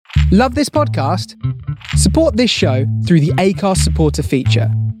Love this podcast? Support this show through the Acast supporter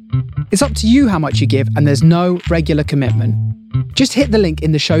feature. It's up to you how much you give, and there's no regular commitment. Just hit the link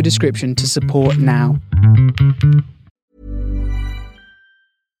in the show description to support now.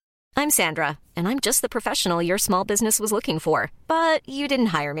 I'm Sandra, and I'm just the professional your small business was looking for. But you didn't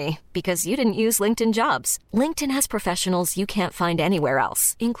hire me because you didn't use LinkedIn Jobs. LinkedIn has professionals you can't find anywhere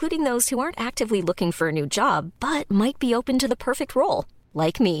else, including those who aren't actively looking for a new job, but might be open to the perfect role,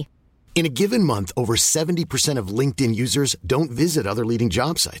 like me. In a given month, over 70% of LinkedIn users don't visit other leading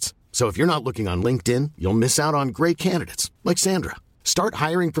job sites. So if you're not looking on LinkedIn, you'll miss out on great candidates like Sandra. Start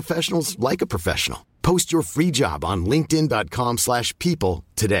hiring professionals like a professional. Post your free job on linkedin.com/people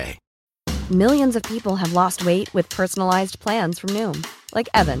today. Millions of people have lost weight with personalized plans from Noom. Like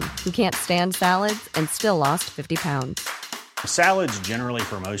Evan, who can't stand salads and still lost 50 pounds. Salads generally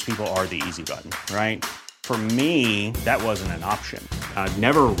for most people are the easy button, right? For me, that wasn't an option. I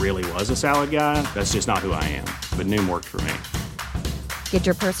never really was a salad guy. That's just not who I am. But Noom worked for me. Get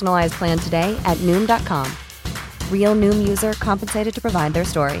your personalized plan today at Noom.com. Real Noom user compensated to provide their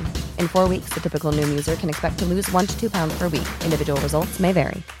story. In 4 weeks, the typical Noom user can expect to lose 1 to 2 pounds per week. Individual results may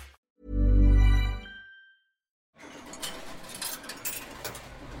vary.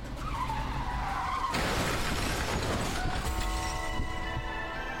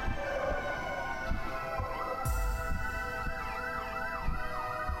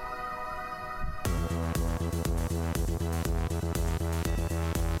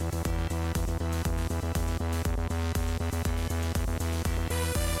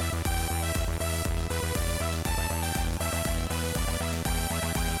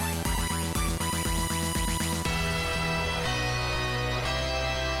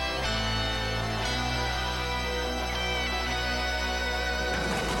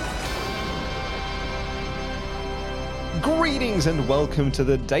 Greetings and welcome to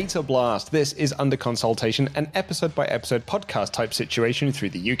the Data Blast. This is under consultation, an episode-by-episode podcast type situation through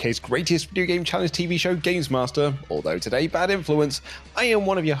the UK's greatest video game challenge TV show, Games Master. Although today, Bad Influence. I am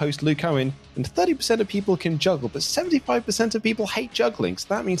one of your hosts, Luke Owen, and 30% of people can juggle, but 75% of people hate juggling, so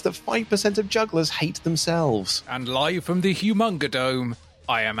that means that 5% of jugglers hate themselves. And live from the Humunga Dome,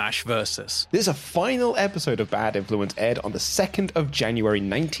 I am Ash Versus. This is a final episode of Bad Influence, aired on the 2nd of January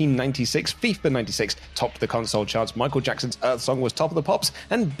 1996. FIFA 96 topped the console charts, Michael Jackson's Earth Song was top of the pops,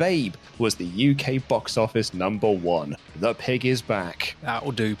 and Babe was the UK box office #1. The pig is back.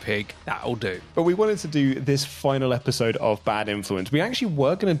 That'll do, pig. That'll do. But we wanted to do this final episode of Bad Influence. We actually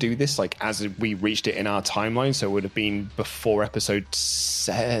were going to do this as we reached it in our timeline, so it would have been before episode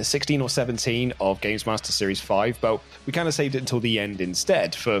 16 or 17 of Games Master Series 5, but we kind of saved it until the end instead.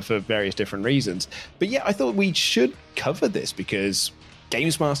 For various different reasons. But yeah, I thought we should cover this because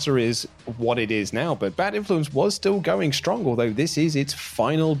Games Master is what it is now, but Bad Influence was still going strong, although this is its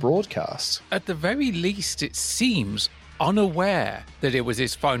final broadcast. At the very least, it seems unaware that it was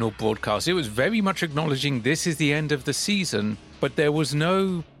its final broadcast. It was very much acknowledging this is the end of the season, but there was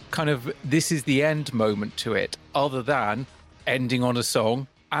no kind of this is the end moment to it, other than ending on a song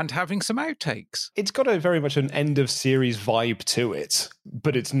and having some outtakes. It's got a very much an end of series vibe to it,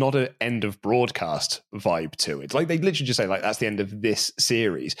 but it's not an end of broadcast vibe to it. Like, they literally just say, like, that's the end of this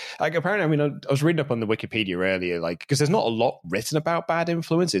series. Like, apparently, I mean, I was reading up on the Wikipedia earlier, like, because there's not a lot written about Bad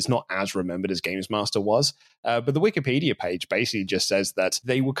Influence. It's not as remembered as Games Master was. But the Wikipedia page basically just says that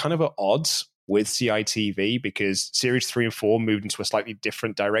they were kind of at odds with CITV because Series 3 and 4 moved into a slightly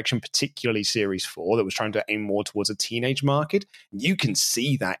different direction, particularly Series 4 that was trying to aim more towards a teenage market. You can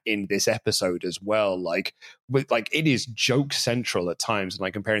see that in this episode as well. Like it is joke central at times, and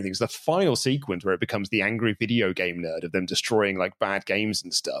like comparing things. The final sequence where it becomes the angry video game nerd of them destroying like bad games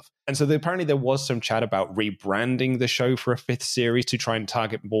and stuff. And so apparently there was some chat about rebranding the show for a 5th series to try and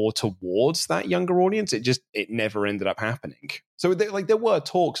target more towards that younger audience. It never ended up happening. So there were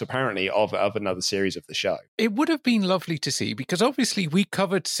talks apparently of another series of the show. It would have been lovely to see, because obviously we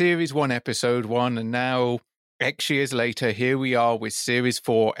covered Series 1, Episode 1, and now X years later, here we are with Series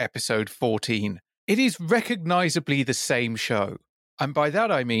 4, Episode 14. It is recognisably the same show. And by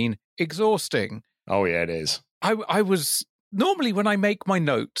that I mean exhausting. Oh yeah, it is. I was... Normally when I make my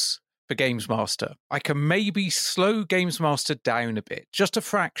notes for Games Master, I can maybe slow Games Master down a bit, just a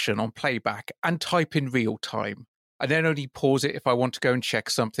fraction on playback, and type in real time. And then only pause it if I want to go and check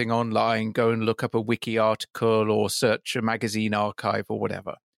something online, go and look up a wiki article or search a magazine archive or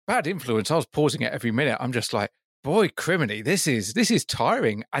whatever. Bad Influence, I was pausing it every minute. I'm just like, boy, criminy, this is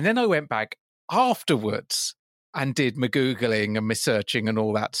tiring. And then I went back afterwards and did my Googling and my searching and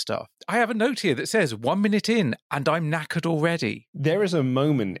all that stuff. I have a note here that says 1 minute in and I'm knackered already. There is a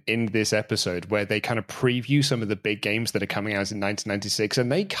moment in this episode where they kind of preview some of the big games that are coming out in 1996,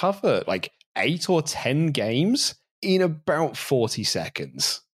 and they cover like 8 or 10 games in about 40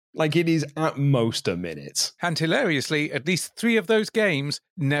 seconds. Like, it is at most a minute. And hilariously, at least 3 of those games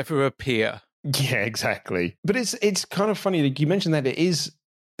never appear. Yeah, exactly. But it's kind of funny that you mentioned that it is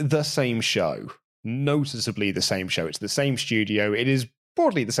the same show. Noticeably the same show. It's the same studio. It is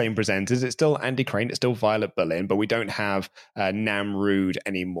broadly the same presenters. It's still Andy Crane. It's still Violet Berlin, but we don't have Namrood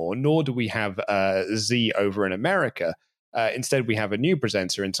anymore, nor do we have Z over in America. Instead, we have a new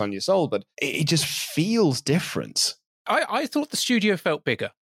presenter in Sonia Sol, but it just feels different. I thought the studio felt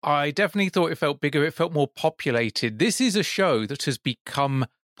bigger. I definitely thought it felt bigger. It felt more populated. This is a show that has become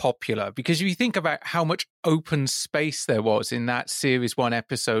popular because if you think about how much open space there was in that Series 1,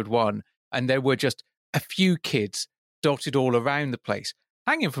 Episode 1, and there were just a few kids dotted all around the place,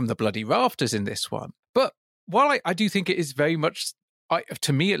 hanging from the bloody rafters in this one. But while I do think it is very much,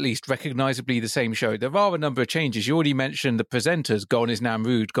 to me at least, recognisably the same show, there are a number of changes. You already mentioned the presenters. Gone is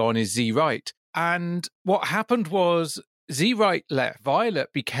Namrood, gone is Z Wright. And what happened was Z Wright left.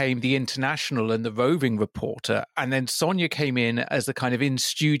 Violet became the international and the roving reporter. And then Sonia came in as the kind of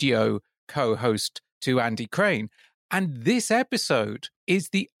in-studio co-host to Andy Crane. And this episode is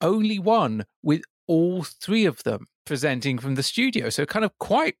the only one with all 3 of them presenting from the studio. So kind of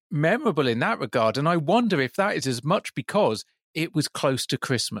quite memorable in that regard. And I wonder if that is as much because it was close to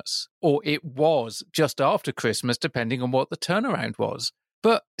Christmas or it was just after Christmas, depending on what the turnaround was.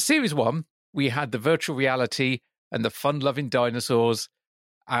 But Series 1, we had the virtual reality and the fun-loving dinosaurs.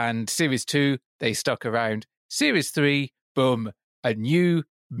 And Series 2, they stuck around. Series 3, boom, a new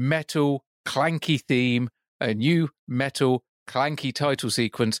metal clanky theme, a new metal clanky title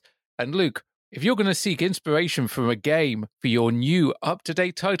sequence. And Luke, if you're going to seek inspiration from a game for your new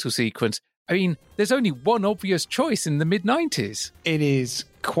up-to-date title sequence, I mean, there's only one obvious choice in the mid-90s. It is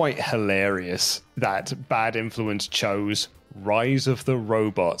quite hilarious that Bad Influence chose Rise of the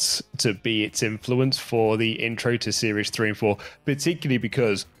Robots to be its influence for the intro to Series 3 and 4, particularly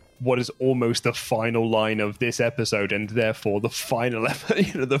because what is almost the final line of this episode, and therefore the final,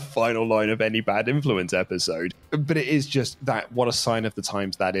 the final line of any Bad Influence episode. But it is just that, what a sign of the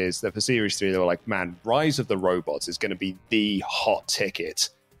times that is, that for Series 3, they were like, man, Rise of the Robots is going to be the hot ticket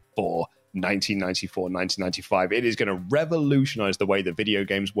for 1994, 1995. It is going to revolutionize the way that video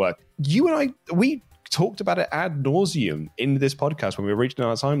games work. You and I, we talked about it ad nauseum in this podcast when we were reaching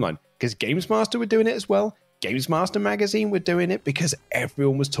our timeline, because Games Master were doing it as well. Games Master magazine were doing it because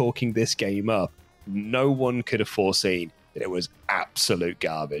everyone was talking this game up. No one could have foreseen that it was absolute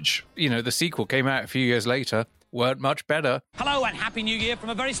garbage. You know, the sequel came out a few years later, weren't much better. Hello and Happy New Year from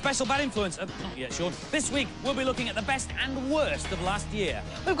a very special Bad Influence. Not yet, Sean. This week, we'll be looking at the best and worst of last year.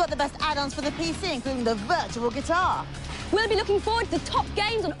 We've got the best add-ons for the PC, including the virtual guitar. We'll be looking forward to the top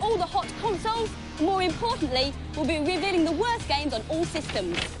games on all the hot consoles. More importantly, we'll be revealing the worst games on all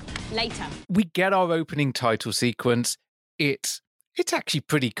systems. Later. We get our opening title sequence. It's actually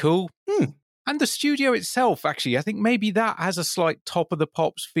pretty cool. And the studio itself, actually, I think maybe that has a slight top of the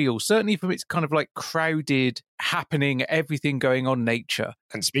pops feel, certainly from its kind of like crowded, happening, everything going on nature.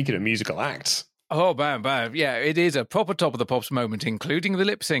 And speaking of musical acts. Oh, bam, bam. Yeah, it is a proper top of the pops moment, including the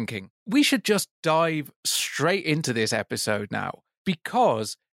lip syncing. We should just dive straight into this episode now,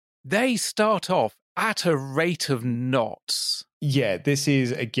 because they start off at a rate of knots. Yeah, this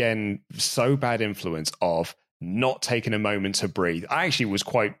is, again, so Bad Influence of not taking a moment to breathe. I actually was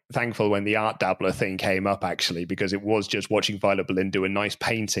quite thankful when the Art Dabbler thing came up, actually, because it was just watching Violet Berlin do a nice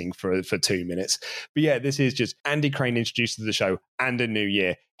painting for 2 minutes. But yeah, this is just Andy Crane introduced to the show and a new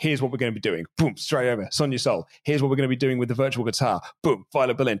year. Here's what we're going to be doing. Boom, straight over. Sonia Sol. Here's what we're going to be doing with the virtual guitar. Boom,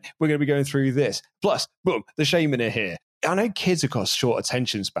 Violet Berlin. We're going to be going through this. Plus, boom, the Shaman are here. I know kids have got short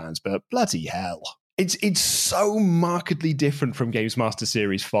attention spans, but bloody hell. It's so markedly different from Games Master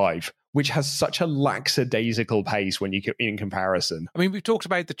Series 5, which has such a lackadaisical pace when you in comparison. I mean, we've talked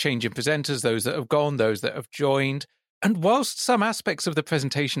about the change in presenters, those that have gone, those that have joined. And whilst some aspects of the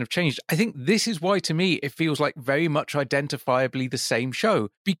presentation have changed, I think this is why, to me, it feels like very much identifiably the same show.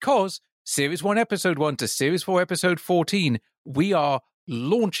 Because Series 1, Episode 1 to Series 4, Episode 14, we are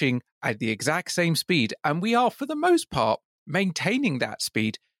launching at the exact same speed. And we are, for the most part, maintaining that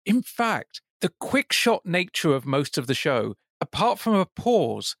speed. In fact, the quick shot nature of most of the show, apart from a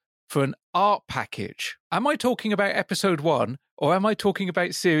pause for an art package. Am I talking about episode 1 or am I talking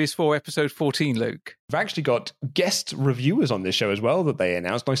about series 4, episode 14, Luke? We've actually got guest reviewers on this show as well that they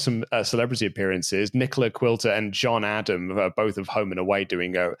announced. Like some celebrity appearances. Nicola Quilter and John Adam, both of Home and Away,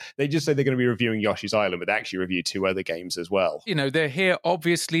 doing. They just say they're going to be reviewing Yoshi's Island, but they actually review 2 other games as well. You know, they're here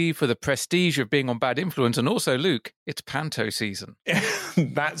obviously for the prestige of being on Bad Influence, and also, Luke, it's Panto season.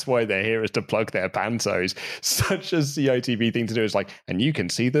 That's why they're here, is to plug their Pantos. Such a COTV thing to do. Is like, and you can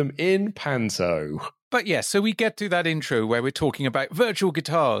see them in Panto. But yes, so we get to that intro where we're talking about virtual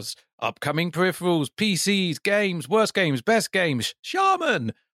guitars, upcoming peripherals, PCs, games, worst games, best games,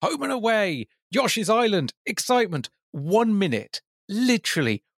 Shaman, Home and Away, Yoshi's Island, excitement. 1 minute,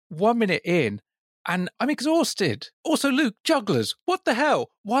 literally 1 minute in, and I'm exhausted. Also, Luke, jugglers. What the hell?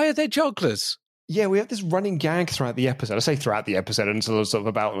 Why are there jugglers? Yeah, we have this running gag throughout the episode. I say throughout the episode until sort of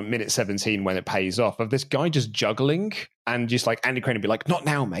about minute 17 when it pays off, of this guy just juggling, and just like Andy Crane would be like, not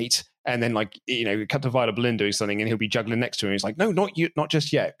now, mate. And then, like, you know, cut to Violet Berlin doing something and he'll be juggling next to him. He's like, no, not you, not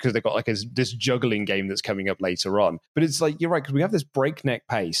just yet, because they've got like this juggling game that's coming up later on. But it's like, you're right, because we have this breakneck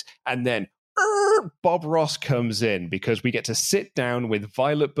pace, and then Bob Ross comes in because we get to sit down with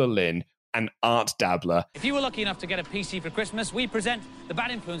Violet Berlin and Art Dabbler. If you were lucky enough to get a PC for Christmas, we present the Bad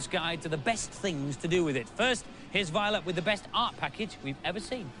Influence Guide to the best things to do with it. First, here's Violet with the best art package we've ever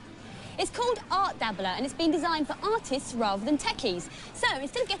seen. It's called Art Dabbler, and it's been designed for artists rather than techies. So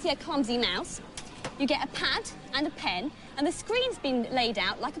instead of getting a clumsy mouse, you get a pad and a pen, and the screen's been laid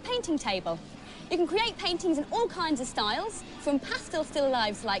out like a painting table. You can create paintings in all kinds of styles, from pastel still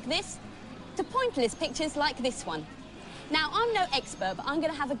lifes like this to pointillist pictures like this one. Now, I'm no expert, but I'm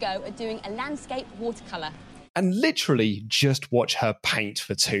going to have a go at doing a landscape watercolour. And literally just watch her paint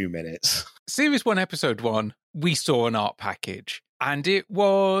for 2 minutes. Series 1, episode 1, we saw an art package, and it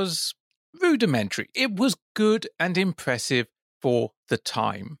was rudimentary. It was good and impressive for the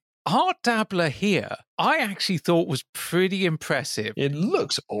time. Art Dabbler here, I actually thought was pretty impressive. It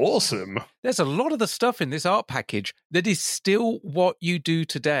looks awesome. There's a lot of the stuff in this art package that is still what you do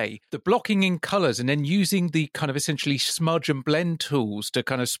today. The blocking in colours and then using the kind of essentially smudge and blend tools to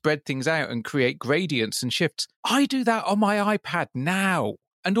kind of spread things out and create gradients and shifts. I do that on my iPad now.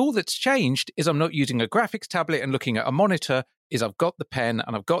 And all that's changed is I'm not using a graphics tablet and looking at a monitor, is I've got the pen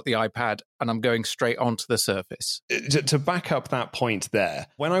and I've got the iPad and I'm going straight onto the Surface. To back up that point there,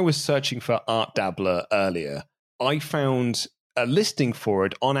 when I was searching for Art Dabbler earlier, I found a listing for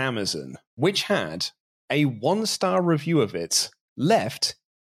it on Amazon, which had a 1-star review of it left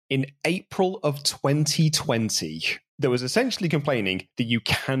in April of 2020. That was essentially complaining that you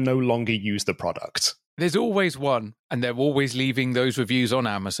can no longer use the product. There's always one, and they're always leaving those reviews on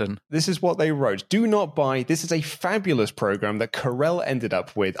Amazon. This is what they wrote. Do not buy. This is a fabulous program that Corel ended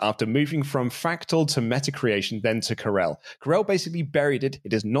up with after moving from Fractal to Metacreation, then to Corel. Corel basically buried it.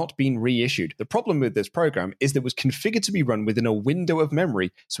 It has not been reissued. The problem with this program is that it was configured to be run within a window of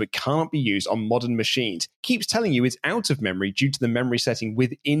memory, so it can't be used on modern machines. Keeps telling you it's out of memory due to the memory setting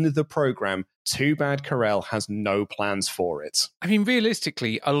within the program. Too bad Corel has no plans for it. I mean,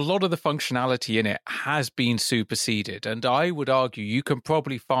 realistically, a lot of the functionality in it has been superseded, and I would argue you can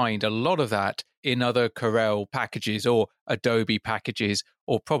probably find a lot of that in other Corel packages or Adobe packages,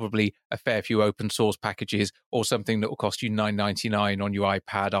 or probably a fair few open source packages, or something that will cost you $9.99 on your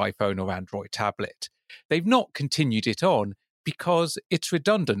iPad, iPhone, or Android tablet. They've not continued it on because it's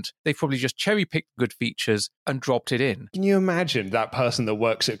redundant. They've probably just cherry-picked good features and dropped it in. Can you imagine that person that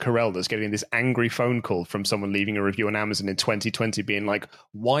works at Corel that's getting this angry phone call from someone leaving a review on Amazon in 2020 being like,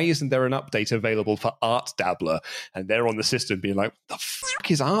 why isn't there an update available for Art Dabbler? And they're on the system being like, the fuck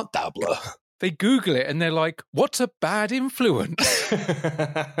is Art Dabbler? They Google it and they're like, what's a bad influence?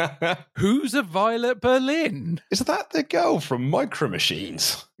 Who's a Violet Berlin? Is that the girl from Micro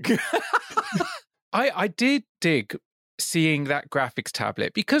Machines? I did dig seeing that graphics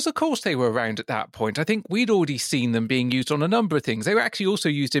tablet because, of course, they were around at that point. I think we'd already seen them being used on a number of things. They were actually also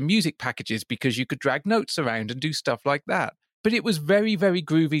used in music packages because you could drag notes around and do stuff like that. But it was very, very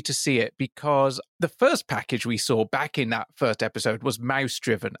groovy to see it because the first package we saw back in that first episode was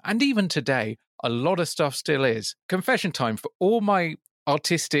mouse-driven. And even today, a lot of stuff still is. Confession time, for all my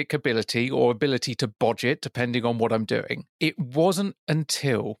artistic ability or ability to bodge it, depending on what I'm doing, it wasn't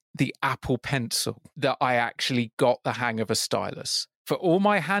until the Apple Pencil that I actually got the hang of a stylus. For all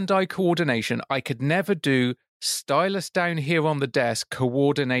my hand-eye coordination, I could never do stylus down here on the desk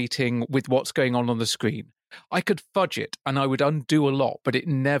coordinating with what's going on the screen. I could fudge it and I would undo a lot, but it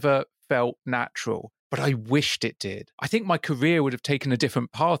never felt natural. But I wished it did. I think my career would have taken a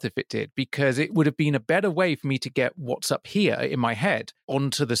different path if it did, because it would have been a better way for me to get what's up here in my head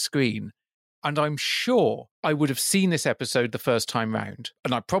onto the screen. And I'm sure I would have seen this episode the first time round.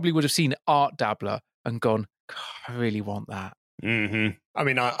 And I probably would have seen Art Dabbler and gone, God, I really want that. Mm-hmm. I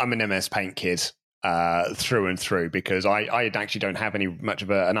mean, I'm an MS Paint kid through and through, because I actually don't have much of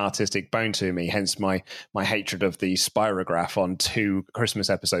an artistic bone to me, hence my hatred of the spirograph on 2 Christmas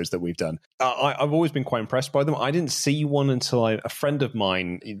episodes that we've done. I've always been quite impressed by them. I didn't see one until a friend of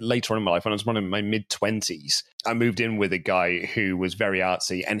mine later on in my life, when I was in my mid-20s. I moved in with a guy who was very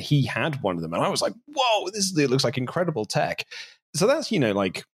artsy, and he had one of them, and I was like, whoa, it looks like incredible tech. So that's,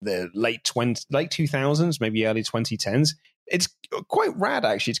 like the late 2000s, maybe early 2010s. It's quite rad,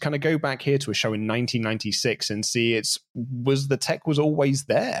 actually, to kind of go back here to a show in 1996 and see the tech was always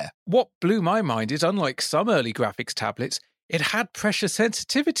there. What blew my mind is, unlike some early graphics tablets, it had pressure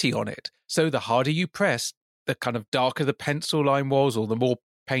sensitivity on it. So the harder you pressed, the kind of darker the pencil line was, or the more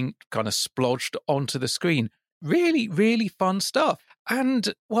paint kind of splodged onto the screen. Really, really fun stuff.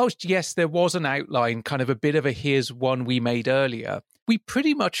 And whilst, yes, there was an outline, kind of a bit of a here's one we made earlier, we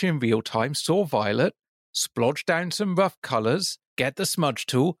pretty much in real time saw Violet splodge down some rough colours, get the smudge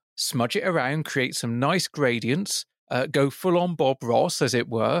tool, smudge it around, create some nice gradients, go full on Bob Ross, as it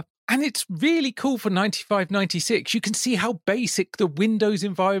were. And it's really cool for 95, 96. You can see how basic the Windows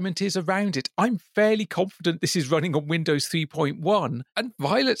environment is around it. I'm fairly confident this is running on Windows 3.1. And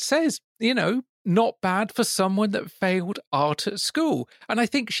Violet says, not bad for someone that failed art at school. And I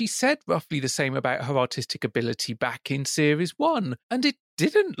think she said roughly the same about her artistic ability back in Series 1. And it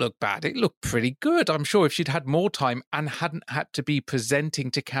didn't look bad. It looked pretty good. I'm sure if she'd had more time and hadn't had to be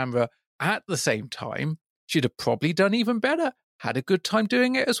presenting to camera at the same time, she'd have probably done even better. Had a good time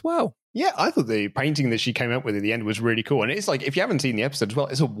doing it as well. Yeah, I thought the painting that she came up with at the end was really cool. And it's like, if you haven't seen the episode as well,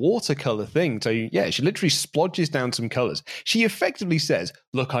 it's a watercolor thing. So yeah, she literally splodges down some colors. She effectively says,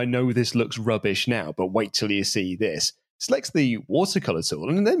 look, I know this looks rubbish now, but wait till you see this. Selects the watercolor tool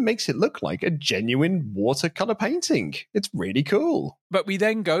and then makes it look like a genuine watercolor painting. It's really cool. But we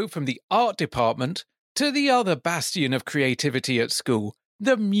then go from the art department to the other bastion of creativity at school,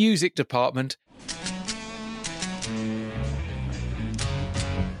 the music department.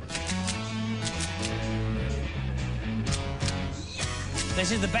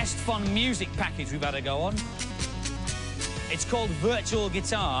 This is the best fun music package we've had to go on. It's called Virtual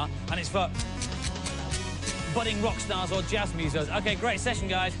Guitar, and it's for budding rock stars or jazz musos. Okay, great session,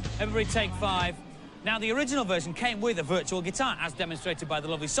 guys. Everybody take 5. Now, the original version came with a virtual guitar, as demonstrated by the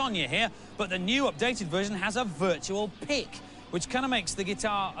lovely Sonia here, but the new updated version has a virtual pick, which kind of makes the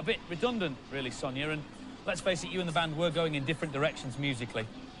guitar a bit redundant, really, Sonia. And let's face it, you and the band were going in different directions musically.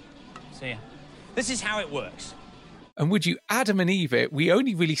 So, yeah. This is how it works. And would you Adam and Eve it? We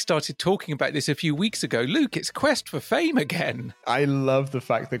only really started talking about this a few weeks ago. Luke, it's Quest for Fame again. I love the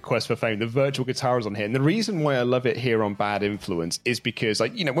fact that Quest for Fame, the virtual guitar is on here. And the reason why I love it here on Bad Influence is because,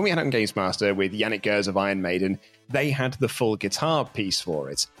 when we had it on Games Master with Yannick Gers of Iron Maiden, they had the full guitar piece for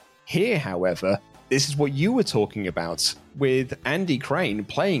it. Here, however, this is what you were talking about with Andy Crane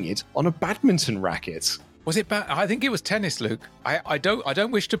playing it on a badminton racket. Was it bad? I think it was tennis, Luke. I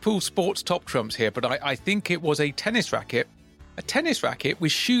don't wish to pull sports top trumps here, but I think it was a tennis racket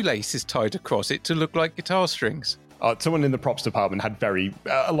with shoelaces tied across it to look like guitar strings. Someone in the props department had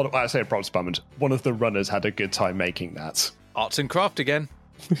props department. One of the runners had a good time making that. Arts and craft again.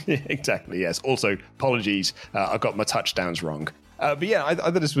 Exactly, yes. Also, apologies, I got my touchdowns wrong. But yeah, I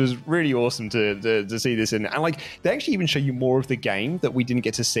thought this was really awesome to see this in. And they actually even show you more of the game that we didn't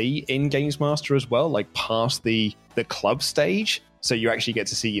get to see in Games Master as well, past the club stage. So you actually get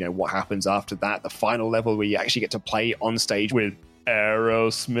to see, what happens after that, the final level where you actually get to play on stage with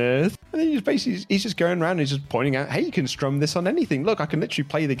Aerosmith. And then he's just going around and he's just pointing out, hey, you can strum this on anything. Look, I can literally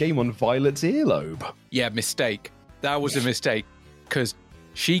play the game on Violet's earlobe. Yeah, mistake. That was a mistake, because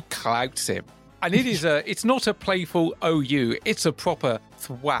she clouts him. And it's not a playful OU, it's a proper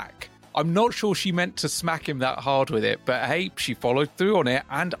thwack. I'm not sure she meant to smack him that hard with it, but hey, she followed through on it,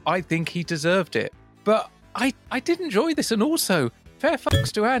 and I think he deserved it. But I did enjoy this, and also, fair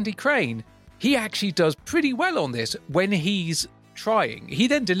fucks to Andy Crane. He actually does pretty well on this when he's trying. He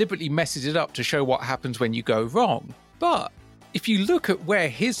then deliberately messes it up to show what happens when you go wrong. But if you look at where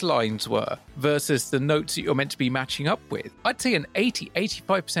his lines were versus the notes that you're meant to be matching up with, I'd say an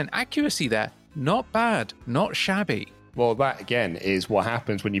 80-85% accuracy there. Not bad, not shabby. Well, that again is what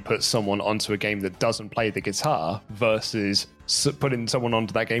happens when you put someone onto a game that doesn't play the guitar versus putting someone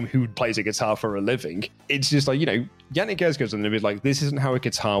onto that game who plays a guitar for a living. It's just Yannick Gers goes on and is like, this isn't how a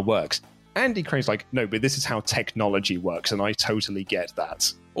guitar works. Andy Crane's like, no, but this is how technology works, and I totally get that.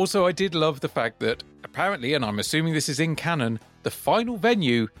 Also, I did love the fact that apparently, and I'm assuming this is in canon, the final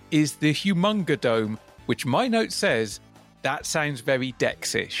venue is the Humunga Dome, which my note says That sounds very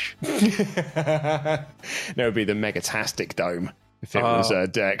Dex-ish. No, it would be the Megatastic Dome if it was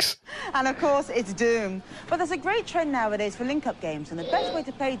Dex. And of course, it's Doom. But there's a great trend nowadays for link-up games, and the best way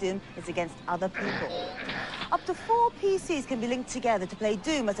to play Doom is against other people. Up to 4 PCs can be linked together to play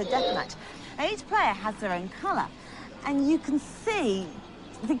Doom as a deathmatch. And each player has their own colour. And you can see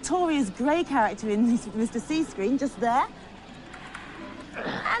Victoria's grey character in Mr. C's screen just there.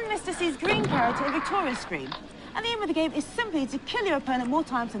 And Mr. C's green character in Victoria's screen. And the aim of the game is simply to kill your opponent more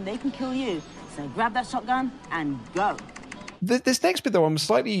times than they can kill you. So grab that shotgun and go. This next bit, though, I'm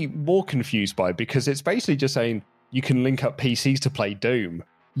slightly more confused by, because it's basically just saying you can link up PCs to play Doom.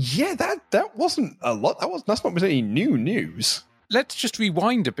 Yeah, that wasn't a lot. That's not any new news. Let's just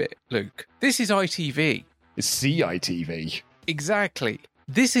rewind a bit, Luke. This is ITV. It's CITV. Exactly.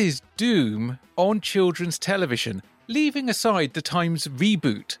 This is Doom on children's television, leaving aside the times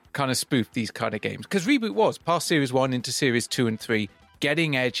Reboot kind of spoofed these kind of games. Because Reboot was, past Series 1 into Series 2 and 3,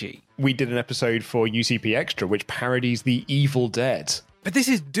 getting edgy. We did an episode for UCP Extra, which parodies The Evil Dead. But this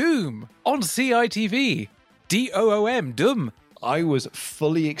is Doom on CITV. DOOM, Doom. I was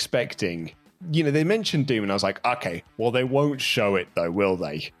fully expecting, they mentioned Doom, and I was like, okay, well, they won't show it, though, will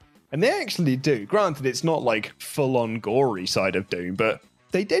they? And they actually do. Granted, it's not like full-on gory side of Doom, but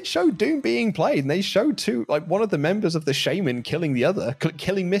they did show Doom being played, and they showed one of the members of the Shaman killing the other,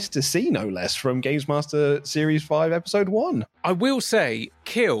 killing Mr. C, no less, from Games Master Series 5, Episode 1. I will say,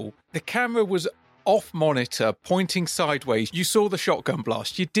 the camera was off monitor, pointing sideways. You saw the shotgun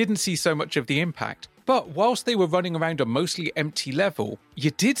blast. You didn't see so much of the impact. But whilst they were running around a mostly empty level,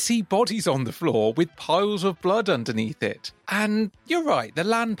 you did see bodies on the floor with piles of blood underneath it. And you're right, the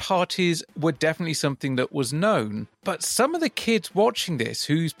LAN parties were definitely something that was known. But some of the kids watching this,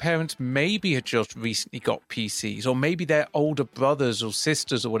 whose parents maybe had just recently got PCs, or maybe their older brothers or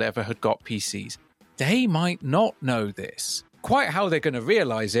sisters or whatever had got PCs, they might not know this. Quite how they're going to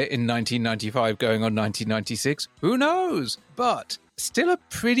realise it in 1995 going on 1996, who knows? But still a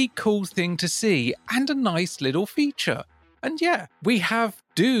pretty cool thing to see, and a nice little feature. And yeah, we have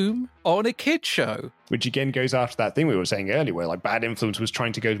Doom on a kid show. Which again goes after that thing we were saying earlier, where Bad Influence was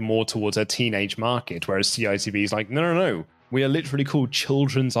trying to go more towards a teenage market, whereas CITV is like, no. We are literally called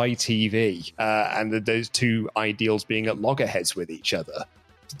Children's ITV, and those two ideals being at loggerheads with each other.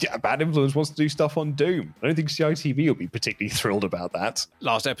 Yeah, Bad Influence wants to do stuff on Doom. I don't think CITV will be particularly thrilled about that.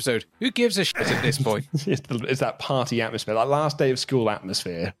 Last episode. Who gives a shit at this point? It's that party atmosphere, that last day of school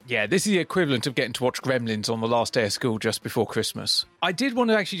atmosphere. Yeah, this is the equivalent of getting to watch Gremlins on the last day of school just before Christmas. I did want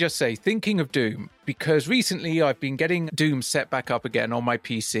to actually just say, thinking of Doom, because recently I've been getting Doom set back up again on my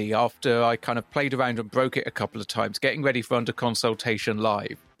PC after I kind of played around and broke it a couple of times, getting ready for Under Consultation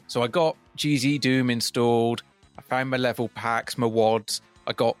Live. So I got GZ Doom installed, I found my level packs, my WODs,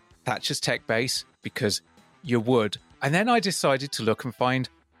 I got Thatcher's Tech Base, because you would. And then I decided to look and find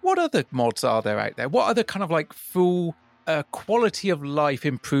what other mods are there out there? What other kind of full quality of life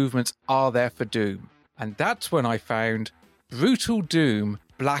improvements are there for Doom? And that's when I found Brutal Doom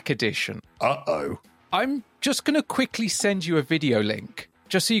Black Edition. Uh-oh. I'm just going to quickly send you a video link,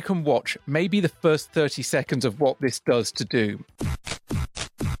 just so you can watch maybe the first 30 seconds of what this does to Doom.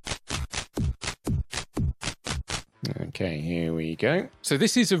 Okay, here we go. So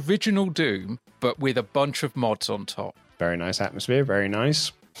this is original Doom, but with a bunch of mods on top. Very nice atmosphere, very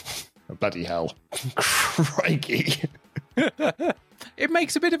nice. Oh, bloody hell. Crikey. It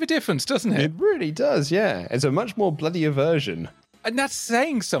makes a bit of a difference, doesn't it? It really does, yeah. It's a much more bloodier version. And that's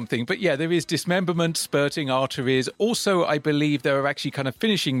saying something, but yeah, there is dismemberment, spurting arteries. Also, I believe there are actually kind of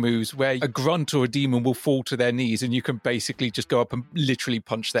finishing moves where a grunt or a demon will fall to their knees and you can basically just go up and literally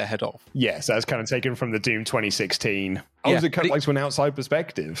punch their head off. Yes, that's kind of taken from the Doom 2016. Oh, is it kind of to an outside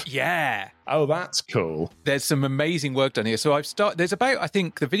perspective? Yeah. Oh, that's cool. There's some amazing work done here. So there's about, I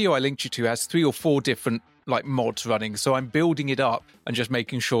think the video I linked you to has 3 or 4 different mods running. So I'm building it up and just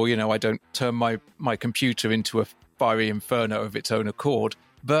making sure, I don't turn my computer into a fiery inferno of its own accord.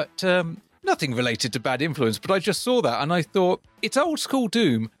 But nothing related to Bad Influence. But I just saw that and I thought, it's old school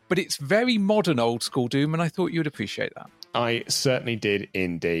Doom, but it's very modern old school Doom. And I thought you'd appreciate that. I certainly did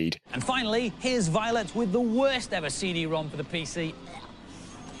indeed. And finally, here's Violet with the worst ever CD-ROM for the PC.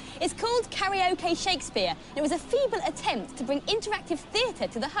 It's called Karaoke Shakespeare, and it was a feeble attempt to bring interactive theatre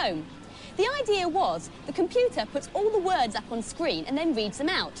to the home. The idea was the computer puts all the words up on screen and then reads them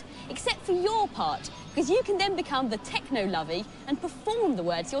out, except for your part, because you can then become the techno-lovey and perform the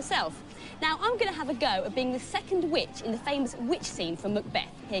words yourself. Now, I'm going to have a go at being the second witch in the famous witch scene from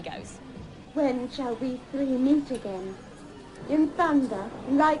Macbeth. Here goes. When shall we 3 meet again? In thunder,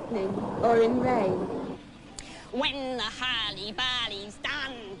 lightning, or in rain? When the hurly-burly's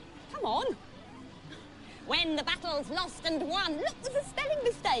done. Come on. When the battle's lost and won. Look, there's a spelling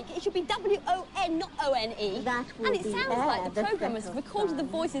mistake. It should be W-O-N, not O-N-E. That will and it be sounds air, like the the programmers special recorded the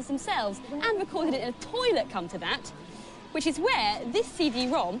sound. voices themselves and recorded it in a toilet, come to that, which is where this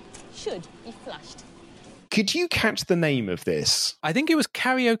CD-ROM should be flushed. Could you catch the name of this? I think it was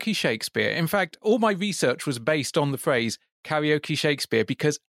Karaoke Shakespeare. In fact, all my research was based on the phrase Karaoke Shakespeare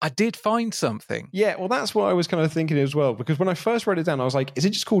because I did find something. Yeah, well, that's what I was kind of thinking as well, because when I first wrote it down, I was like, is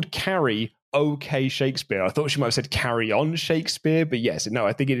it just called Carrie OK Shakespeare? I thought she might have said Carry On Shakespeare, but yes, no,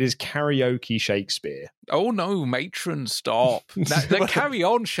 I think it is Karaoke Shakespeare. Oh no, matron, stop. The Carry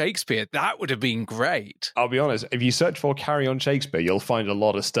On Shakespeare, that would have been great. I'll be honest, if you search for Carry On Shakespeare, you'll find a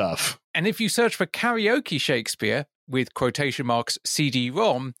lot of stuff. And if you search for Karaoke Shakespeare, with quotation marks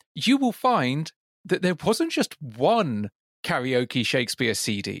CD-ROM, you will find that there wasn't just one Karaoke Shakespeare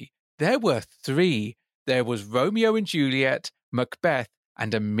CD. There were 3. There was Romeo and Juliet, Macbeth,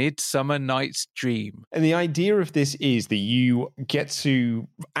 and A Midsummer Night's Dream. And the idea of this is that you get to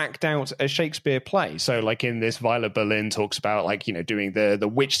act out a Shakespeare play. So like in this, Violet Berlin talks about like, you know, doing the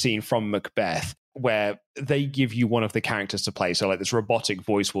witch scene from Macbeth, where they give you one of the characters to play. So like this robotic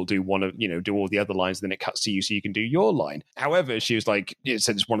voice will do one of, you know, do all the other lines, and then it cuts to you so you can do your line. However, she was like, it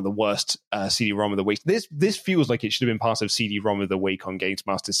said it's one of the worst CD-ROM of the week. This feels like it should have been part of CD-ROM of the week on Games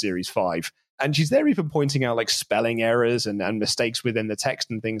Master Series 5. And she's there even pointing out like spelling errors and mistakes within the text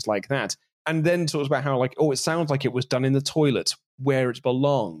and things like that. And then talks about how like, oh, it sounds like it was done in the toilet where it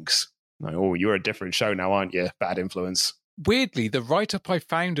belongs. Like, oh, you're a different show now, aren't you? Bad influence. Weirdly, the write-up I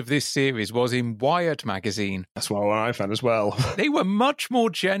found of this series was in Wired magazine. That's what I found as well. They were much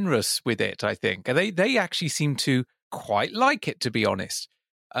more generous with it, I think. They actually seemed to quite like it, to be honest.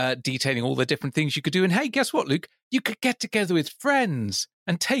 Detailing all the different things you could do. And hey, guess what, Luke? You could get together with friends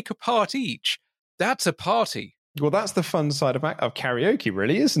and take a part each. That's a party. Well, that's the fun side of karaoke,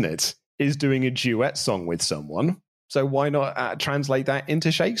 really, isn't it? Is doing a duet song with someone. So why not translate that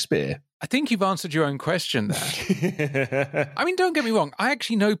into Shakespeare? I think you've answered your own question there. I mean, don't get me wrong. I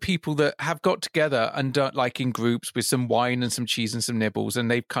actually know people that have got together and done like in groups with some wine and some cheese and some nibbles,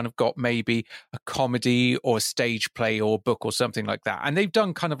 and they've kind of got maybe a comedy or a stage play or a book or something like that. And they've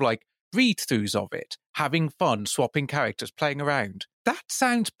done kind of like read-throughs of it, having fun, swapping characters, playing around. That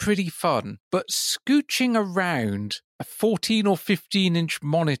sounds pretty fun, but scooching around a 14 or 15-inch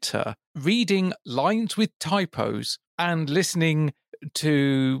monitor, reading lines with typos and listening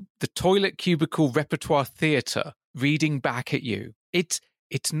to the Toilet Cubicle Repertoire Theatre reading back at you. It's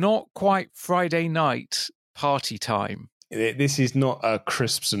not quite Friday night party time. This is not a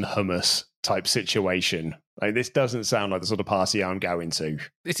crisps and hummus type situation. Like, this doesn't sound like the sort of party I'm going to.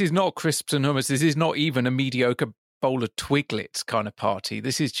 This is not crisps and hummus. This is not even a mediocre bowl of Twiglets kind of party.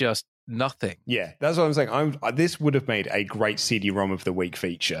 This is just nothing. Yeah, that's what I'm saying. This would have made a great CD-ROM of the week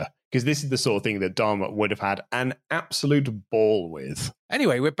feature, because this is the sort of thing that Dom would have had an absolute ball with.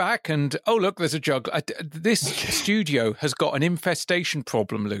 Anyway, we're back, and oh, look, there's a juggler. This studio has got an infestation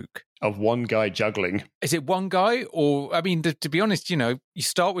problem, Luke. Of one guy juggling. Is it one guy? Or, I mean, to be honest, you know, you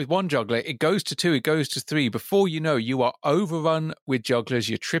start with one juggler, it goes to 2, it goes to 3. Before you know, you are overrun with jugglers,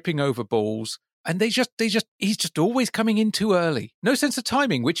 you're tripping over balls. And he's just always coming in too early. No sense of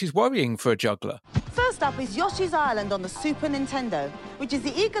timing, which is worrying for a juggler. First up is Yoshi's Island on the Super Nintendo, which is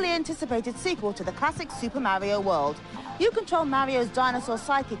the eagerly anticipated sequel to the classic Super Mario World. You control Mario's dinosaur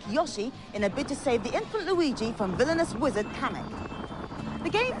sidekick Yoshi in a bid to save the infant Luigi from villainous wizard Kamek. The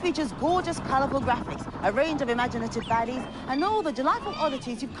game features gorgeous, colourful graphics, a range of imaginative baddies, and all the delightful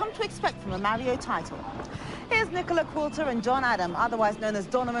oddities you've come to expect from a Mario title. Here's Nicola Quilter and John Adam, otherwise known as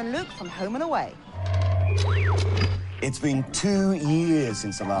Donna and Luke from Home and Away. It's been 2 years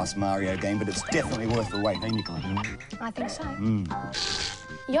since the last Mario game, but it's definitely worth the wait, eh, Nicola? I think so.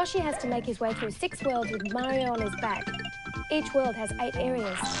 Yoshi has to make his way through 6 worlds with Mario on his back. Each world has 8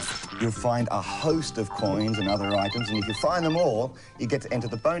 areas. You'll find a host of coins and other items, and if you find them all, you get to enter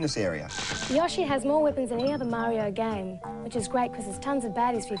the bonus area. Yoshi has more weapons than any other Mario game, which is great because there's tons of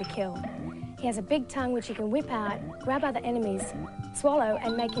baddies for you to kill. He has a big tongue which he can whip out, grab other enemies, swallow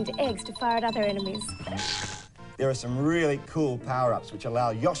and make into eggs to fire at other enemies. There are some really cool power-ups which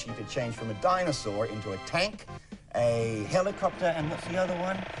allow Yoshi to change from a dinosaur into a tank, a helicopter, and what's the other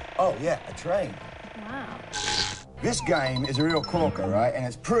one? Oh, yeah, a train. Wow. This game is a real corker, right? And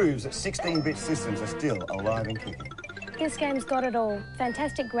it proves that 16-bit systems are still alive and kicking. This game's got it all.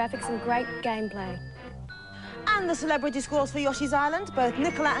 Fantastic graphics and great gameplay. And the celebrity scores for Yoshi's Island, both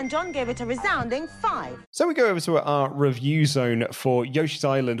Nicola and John gave it a resounding 5. So we go over to our review zone for Yoshi's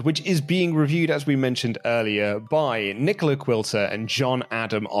Island, which is being reviewed, as we mentioned earlier, by Nicola Quilter and John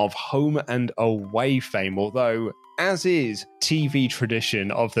Adam of Home and Away fame, although, as is TV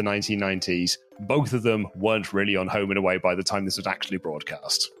tradition of the 1990s, both of them weren't really on Home and Away by the time this was actually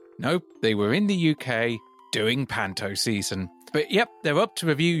broadcast. Nope, they were in the UK doing Panto season. But yep, they're up to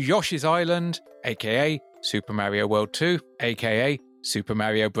review Yoshi's Island, aka Super Mario World 2, aka Super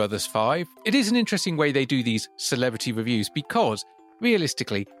Mario Bros. 5. It is an interesting way they do these celebrity reviews because,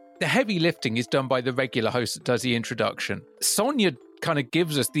 realistically, the heavy lifting is done by the regular host that does the introduction. Sonia kind of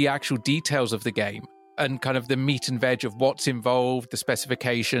gives us the actual details of the game and kind of the meat and veg of what's involved, the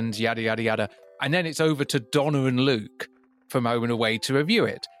specifications, yada, yada, yada. And then it's over to Donna and Luke from Home and Away to review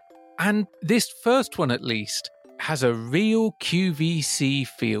it. And this first one, at least, has a real QVC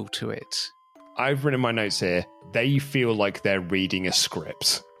feel to it. I've written my notes here. They feel like they're reading a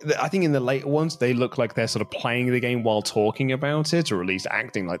script. I think in the later ones, they look like they're sort of playing the game while talking about it, or at least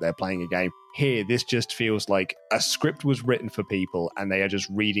acting like they're playing a game. Here, this just feels like a script was written for people and they are just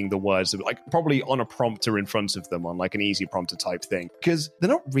reading the words, like probably on a prompter in front of them, on like an easy prompter type thing. Because they're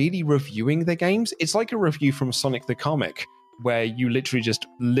not really reviewing the games. It's like a review from Sonic the Comic, where you literally just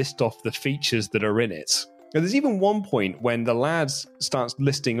list off the features that are in it. Now, there's even one point when the lad starts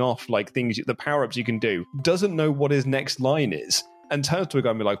listing off like things, the power-ups you can do, doesn't know what his next line is, and turns to a guy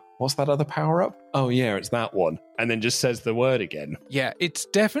and be like, what's that other power-up? Oh yeah, it's that one. And then just says the word again. Yeah, it's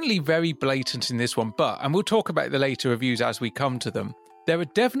definitely very blatant in this one, and we'll talk about the later reviews as we come to them. There are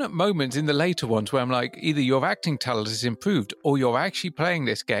definite moments in the later ones where I'm like, either your acting talent has improved or you're actually playing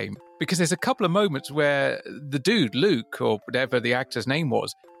this game. Because there's a couple of moments where the dude, Luke, or whatever the actor's name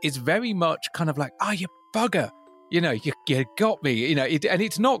was, is very much kind of like, you bugger. You know, you got me. You know, and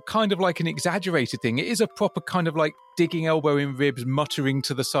it's not kind of like an exaggerated thing. It is a proper kind of like digging elbow in ribs, muttering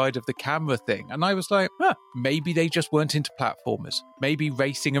to the side of the camera thing. And I was like, maybe they just weren't into platformers. Maybe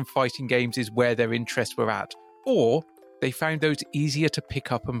racing and fighting games is where their interests were at. Or they found those easier to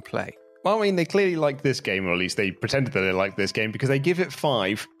pick up and play. Well, I mean, they clearly like this game, or at least they pretended that they liked this game, because they give it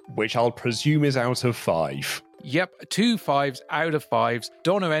 5, which I'll presume is out of 5. Yep, 2 5s out of 5s.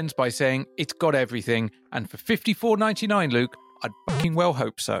 Donna ends by saying, it's got everything, and for $54.99, Luke, I'd fucking well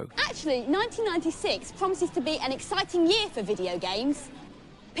hope so. Actually, 1996 promises to be an exciting year for video games.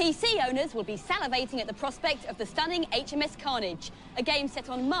 PC owners will be salivating at the prospect of the stunning HMS Carnage, a game set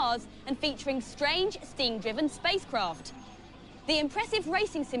on Mars and featuring strange, steam-driven spacecraft. The impressive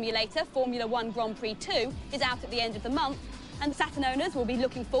racing simulator Formula 1 Grand Prix 2 is out at the end of the month, and Saturn owners will be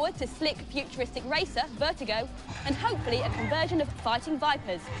looking forward to slick, futuristic racer Vertigo and hopefully a conversion of Fighting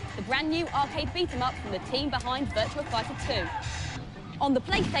Vipers, the brand new arcade beat-em-up from the team behind Virtua Fighter 2. On the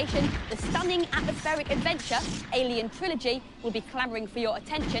PlayStation, the stunning atmospheric adventure Alien Trilogy will be clamouring for your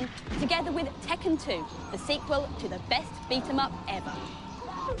attention, together with Tekken 2, the sequel to the best beat-em-up ever.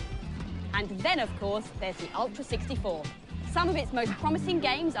 And then, of course, there's the Ultra 64. Some of its most promising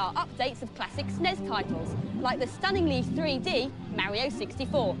games are updates of classic SNES titles, like the stunningly 3D Mario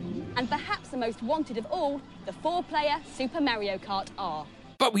 64, and perhaps the most wanted of all, the 4-player Super Mario Kart R.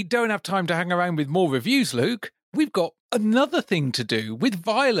 But we don't have time to hang around with more reviews, Luke. We've got another thing to do with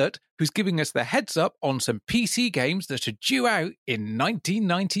Violet, who's giving us the heads up on some PC games that are due out in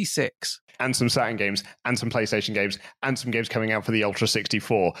 1996. And some Saturn games, and some PlayStation games, and some games coming out for the Ultra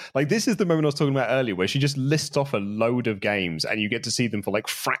 64. Like, this is the moment I was talking about earlier, where she just lists off a load of games, and you get to see them for like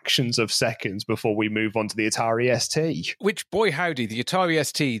fractions of seconds before we move on to the Atari ST. Which, boy howdy, the Atari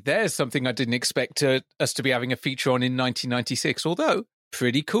ST, there's something I didn't expect us to be having a feature on in 1996, although,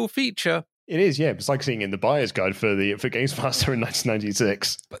 pretty cool feature. It is, yeah. It's like seeing in the buyer's guide for Games Master in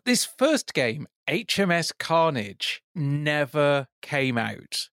 1996. But this first game, HMS Carnage, never came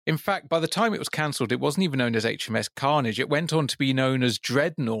out. In fact, by the time it was cancelled, it wasn't even known as HMS Carnage. It went on to be known as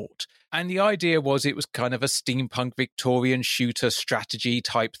Dreadnought. And the idea was it was kind of a steampunk Victorian shooter strategy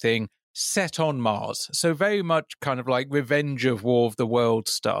type thing set on Mars. So very much kind of like Revenge of War of the World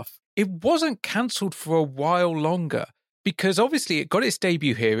stuff. It wasn't cancelled for a while longer, because obviously it got its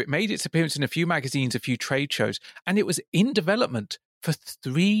debut here, it made its appearance in a few magazines, a few trade shows, and it was in development for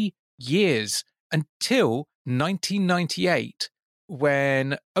 3 years until 1998,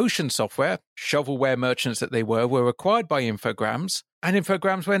 when Ocean Software, shovelware merchants that they were acquired by Infogrames, and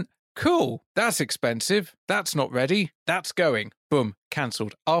Infogrames went, Cool, that's expensive. That's not ready. That's going. Boom,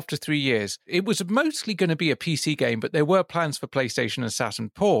 cancelled after 3 years. It was mostly going to be a PC game, but there were plans for PlayStation and Saturn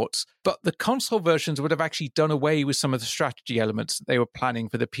ports. But the console versions would have actually done away with some of the strategy elements that they were planning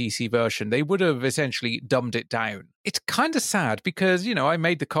for the PC version. They would have essentially dumbed it down. It's kind of sad because, I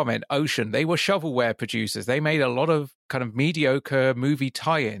made the comment, Ocean, they were shovelware producers. They made a lot of kind of mediocre movie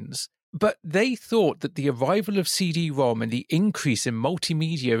tie-ins. But they thought that the arrival of CD-ROM and the increase in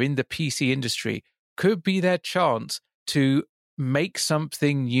multimedia in the PC industry could be their chance to make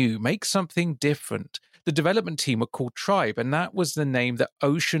something new, make something different. The development team were called Tribe, and that was the name that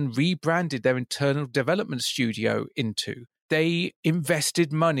Ocean rebranded their internal development studio into. They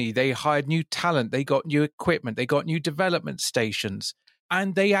invested money, they hired new talent, they got new equipment, they got new development stations,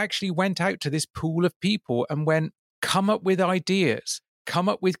 and they actually went out to this pool of people and went, come up with ideas. Come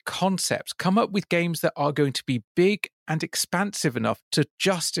up with concepts, come up with games that are going to be big and expansive enough to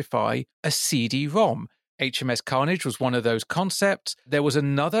justify a CD-ROM. HMS Carnage was one of those concepts. There was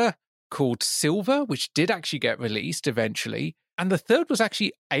another called Silver, which did actually get released eventually. And the third was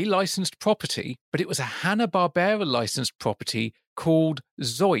actually a licensed property, but it was a Hanna-Barbera licensed property called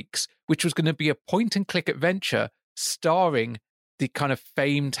Zoiks, which was going to be a point-and-click adventure starring the kind of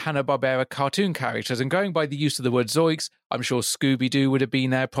famed Hanna-Barbera cartoon characters. And going by the use of the word Zoiks, I'm sure Scooby-Doo would have been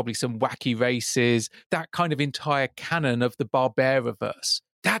there, probably some wacky races, that kind of entire canon of the Barbera-verse.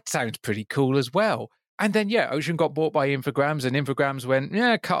 That sounds pretty cool as well. And then, Ocean got bought by Infogrames, and Infogrames went,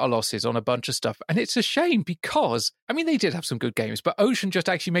 cut our losses on a bunch of stuff. And it's a shame because, they did have some good games, but Ocean just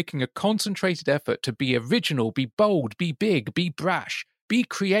actually making a concentrated effort to be original, be bold, be big, be brash, be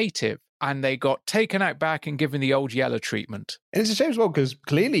creative. And they got taken out back and given the old yellow treatment. And it's a shame as well, because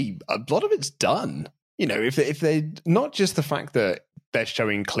clearly a lot of it's done. If they not just the fact that they're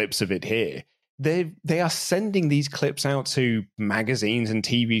showing clips of it here, they are sending these clips out to magazines and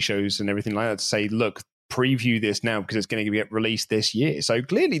TV shows and everything like that to say, look, preview this now because it's going to get released this year. So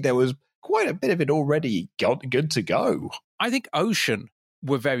clearly there was quite a bit of it already got good to go. I think Ocean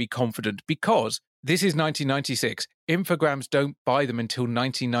were very confident because this is 1996. Infogrames don't buy them until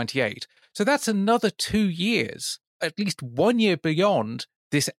 1998. So that's another 2 years, at least 1 year beyond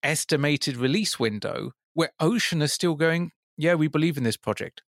this estimated release window, where Ocean is still going, we believe in this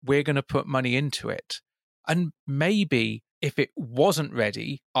project. We're going to put money into it. And maybe if it wasn't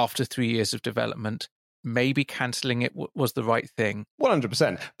ready after 3 years of development, maybe cancelling it was the right thing.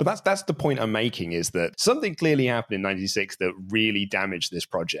 100%. But that's the point I'm making, is that something clearly happened in 96 that really damaged this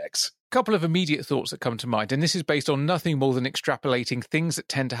project. Couple of immediate thoughts that come to mind, and this is based on nothing more than extrapolating things that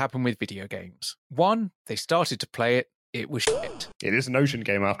tend to happen with video games. One, they started to play it, it was shit. It is an Ocean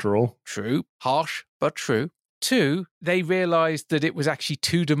game after all. True. Harsh, but true. Two, they realised that it was actually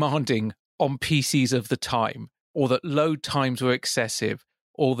too demanding on PCs of the time, or that load times were excessive,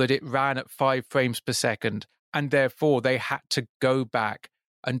 or that it ran at 5 frames per second, and therefore they had to go back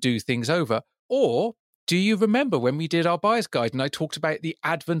and do things over. Or, do you remember when we did our buyer's guide and I talked about the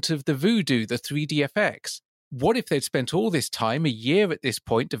advent of the Voodoo, the 3DFX? What if they'd spent all this time, a year at this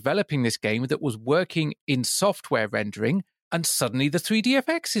point, developing this game that was working in software rendering, and suddenly the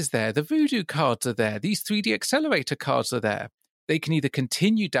 3DFX is there, the Voodoo cards are there, these 3D accelerator cards are there. They can either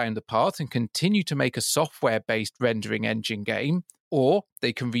continue down the path and continue to make a software-based rendering engine game, or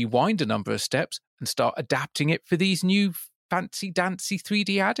they can rewind a number of steps and start adapting it for these new fancy-dancy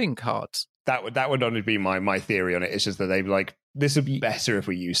 3D add-in cards. That would only be my theory on it. It's just that they'd be like, this would be better if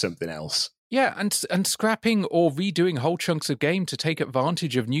we use something else. Yeah, and scrapping or redoing whole chunks of game to take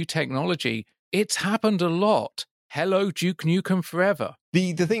advantage of new technology, it's happened a lot. Hello, Duke Nukem Forever.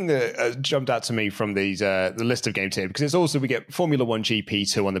 The thing that jumped out to me from these the list of games here, because it's also, we get Formula 1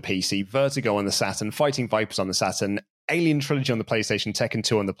 GP2 on the PC, Vertigo on the Saturn, Fighting Vipers on the Saturn, Alien Trilogy on the PlayStation, Tekken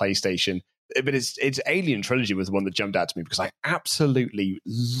 2 on the PlayStation. But it's Alien Trilogy was the one that jumped out to me because I absolutely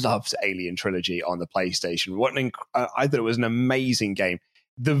loved Alien Trilogy on the PlayStation. I thought it was an amazing game.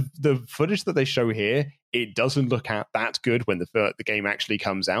 The footage that they show here, it doesn't look that good when the game actually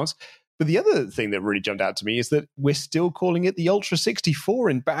comes out. But the other thing that really jumped out to me is that we're still calling it the Ultra 64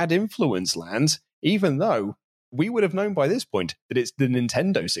 in Bad Influence land, even though we would have known by this point that it's the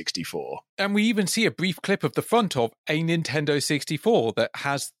Nintendo 64. And we even see a brief clip of the front of a Nintendo 64 that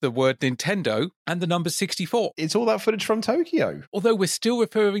has the word Nintendo and the number 64. It's all that footage from Tokyo. Although we're still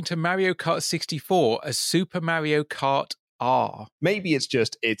referring to Mario Kart 64 as Super Mario Kart R. Maybe it's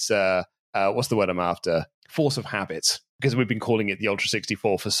what's the word I'm after? Force of habit. Because we've been calling it the Ultra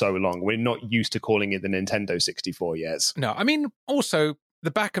 64 for so long. We're not used to calling it the Nintendo 64 yet. No, I mean, also, the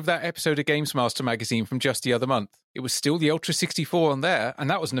back of that episode of Games Master magazine from just the other month, it was still the Ultra 64 on there,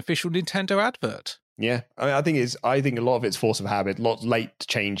 and that was an official Nintendo advert. Yeah, I think a lot of it's force of habit, lot late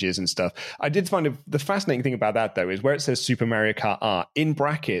changes and stuff. I did find the fascinating thing about that, though, is where it says Super Mario Kart R, in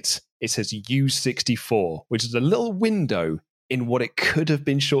brackets, it says U64, which is a little window in what it could have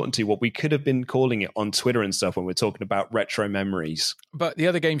been shortened to, what we could have been calling it on Twitter and stuff when we're talking about retro memories. But the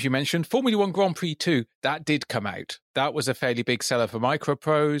other games you mentioned, Formula 1 Grand Prix 2, that did come out. That was a fairly big seller for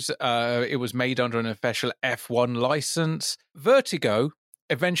Microprose. It was made under an official F1 license. Vertigo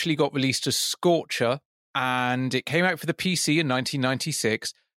eventually got released as Scorcher, and it came out for the PC in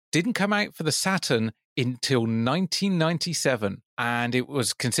 1996. Didn't come out for the Saturn until 1997, and it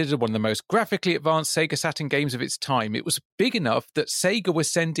was considered one of the most graphically advanced Sega Saturn games of its time. It was big enough that Sega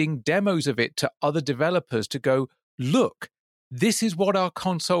was sending demos of it to other developers to go, look, this is what our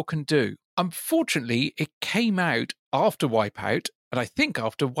console can do. Unfortunately, it came out after Wipeout, and I think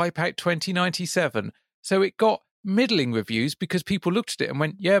after Wipeout 2097, so it got middling reviews because people looked at it and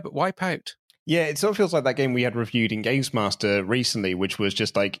went, yeah, but Wipeout. Yeah, it sort of feels like that game we had reviewed in Games Master recently, which was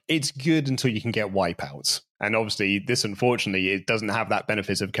just like, it's good until you can get Wipeouts. And obviously, this, unfortunately, it doesn't have that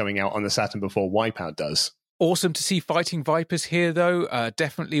benefit of coming out on the Saturn before Wipeout does. Awesome to see Fighting Vipers here, though.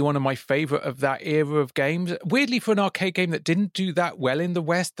 Definitely one of my favourite of that era of games. Weirdly, for an arcade game that didn't do that well in the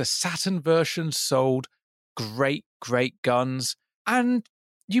West, the Saturn version sold great, great guns. And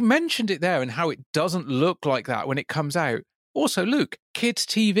you mentioned it there and how it doesn't look like that when it comes out. Also, Luke, Kids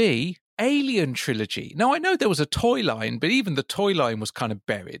TV, Alien Trilogy. Now, I know there was a toy line, but even the toy line was kind of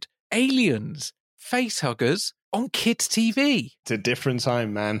buried. Aliens, Facehuggers on Kids TV. It's a different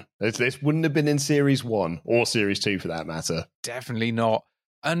time, man. This wouldn't have been in Series 1 or Series 2 for that matter. Definitely not.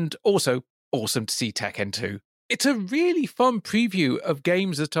 And also, awesome to see Tekken 2. It's a really fun preview of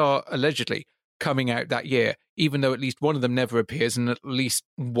games that are allegedly coming out that year, even though at least one of them never appears and at least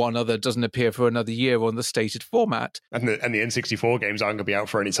one other doesn't appear for another year on the stated format. And the N64 games aren't going to be out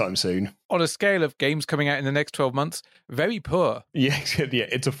for any time soon. On a scale of games coming out in the next 12 months, very poor. Yeah,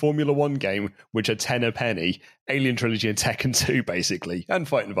 it's a Formula 1 game, which are 10 a penny, Alien Trilogy and Tekken 2, basically, and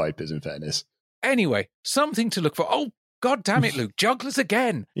Fighting Vipers, in fairness. Anyway, something to look for. Oh, God damn it, Luke, Jugglers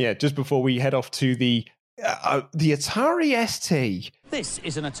again. Yeah, just before we head off to the Atari ST. This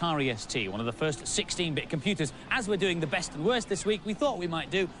is an Atari ST, one of the first 16-bit computers. As we're doing the best and worst this week, we thought we might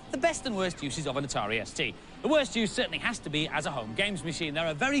do the best and worst uses of an Atari ST. The worst use certainly has to be as a home games machine. There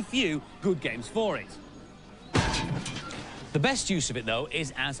are very few good games for it. The best use of it, though,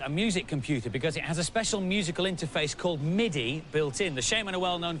 is as a music computer because it has a special musical interface called MIDI built in. The Shaman are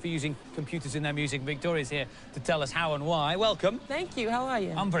well known for using computers in their music. Victoria's here to tell us how and why. Welcome. Thank you. How are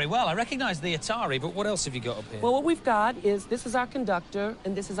you? I'm very well. I recognise the Atari, but what else have you got up here? Well, what we've got is this is our conductor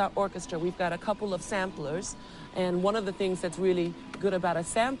and this is our orchestra. We've got a couple of samplers, and one of the things that's really good about a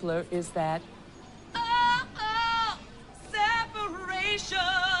sampler is that separation.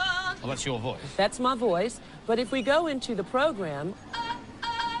 Well, that's your voice. That's my voice. But if we go into the program...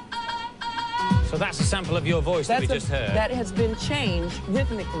 So that's a sample of your voice that we just heard. That has been changed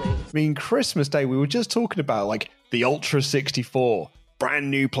rhythmically. I mean, Christmas Day, we were just talking about, like, the Ultra 64, brand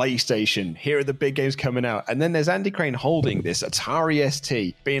new PlayStation, here are the big games coming out. And then there's Andy Crane holding this Atari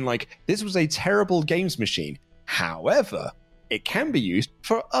ST, being like, this was a terrible games machine. However, it can be used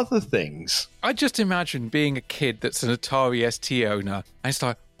for other things. I just imagine being a kid that's an Atari ST owner, and it's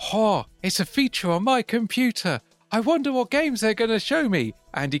like, oh, it's a feature on my computer. I wonder what games they're going to show me.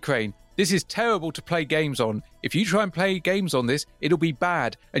 Andy Crane, this is terrible to play games on. If you try and play games on this, it'll be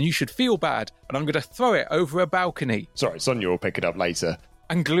bad, and you should feel bad, and I'm going to throw it over a balcony. Sorry, Sonia will pick it up later.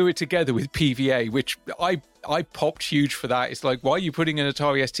 And glue it together with PVA, which I popped huge for that. It's like, why are you putting an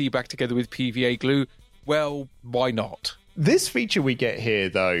Atari ST back together with PVA glue? Well, why not? This feature we get here,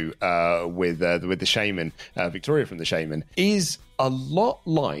 though, with the Shaman, Victoria from the Shaman, is a lot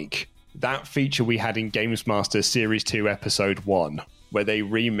like that feature we had in Games Master Series 2 Episode 1, where they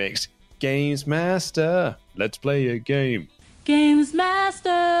remixed Games Master, let's play a game. Games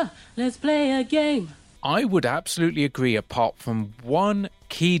Master, let's play a game. I would absolutely agree, apart from one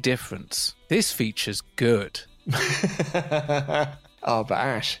key difference. This feature's good. Oh, but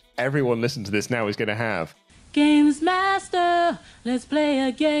Ash, everyone listening to this now is going to have Games Master, let's play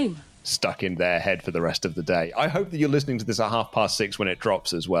a game. Stuck in their head for the rest of the day. I hope that you're listening to this at 6:30 when it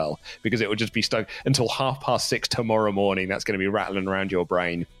drops as well, because it will just be stuck until 6:30 tomorrow morning. That's going to be rattling around your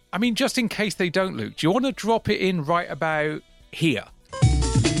brain. I mean, just in case they don't, Luke, do you want to drop it in right about here?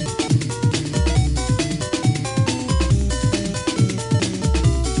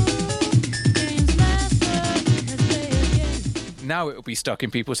 Now it will be stuck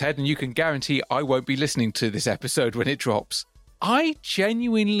in people's head, and you can guarantee I won't be listening to this episode when it drops. I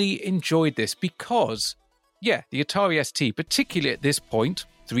genuinely enjoyed this because, yeah, the Atari ST, particularly at this point,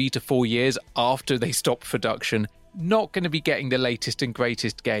 3 to 4 years after they stopped production, not going to be getting the latest and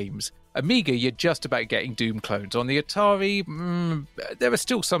greatest games. Amiga, you're just about getting Doom clones. On the Atari, there are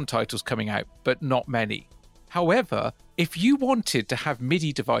still some titles coming out, but not many. However, if you wanted to have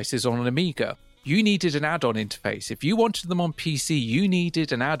MIDI devices on an Amiga, you needed an add-on interface. If you wanted them on PC, you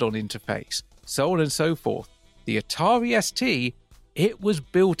needed an add-on interface, so on and so forth. The Atari ST, it was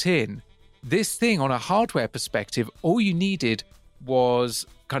built in. This thing, on a hardware perspective, all you needed was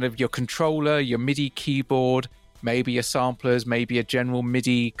kind of your controller, your MIDI keyboard, maybe your samplers, maybe a general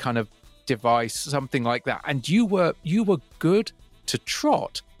MIDI kind of device, something like that. And you were good to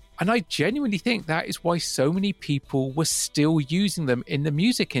trot. And I genuinely think that is why so many people were still using them in the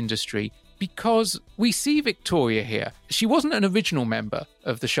music industry, because we see Victoria here. She wasn't an original member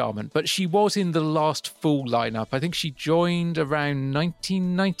of the Shaman, but she was in the last full lineup. I think she joined around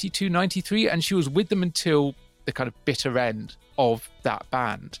 1992, 93, and she was with them until the kind of bitter end of that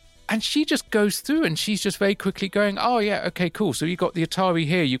band. And she just goes through and she's just very quickly going, oh yeah, okay, cool. So you've got the Atari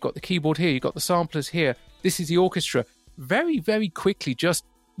here, you've got the keyboard here, you've got the samplers here. This is the orchestra. Very, very quickly just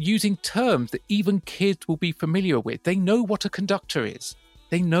using terms that even kids will be familiar with. They know what a conductor is.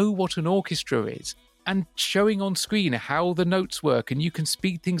 They know what an orchestra is. And showing on screen how the notes work, and you can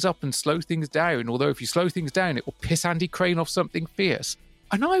speed things up and slow things down. Although if you slow things down, it will piss Andy Crane off something fierce.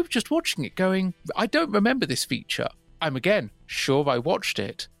 And I was just watching it going, I don't remember this feature. I'm again sure I watched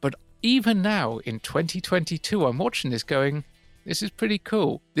it, but even now in 2022, I'm watching this going, this is pretty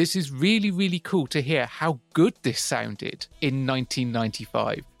cool. This is really, really cool to hear how good this sounded in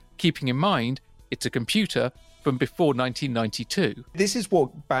 1995. Keeping in mind, it's a computer from before 1992. This is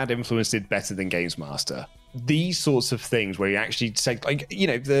what Bad Influence did better than Games Master. These sorts of things where you actually say, like, you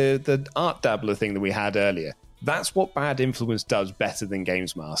know, the Art Dabbler thing that we had earlier, that's what Bad Influence does better than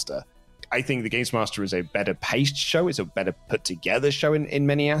Games Master. I think the Games Master is a better paced show. It's a better put together show in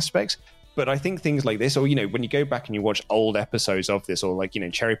many aspects. But I think things like this, or, you know, when you go back and you watch old episodes of this, or like, you know,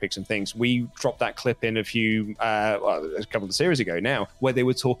 cherry picks and things, we dropped that clip in a couple of series ago now, where they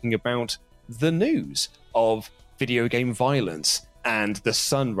were talking about the news of video game violence and The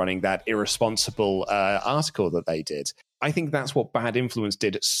Sun running that irresponsible article that they did. I think that's what Bad Influence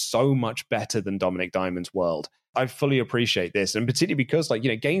did so much better than Dominic Diamond's World. I fully appreciate this, and particularly because, like, you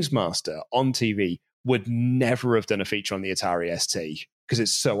know, Games Master on TV would never have done a feature on the Atari ST because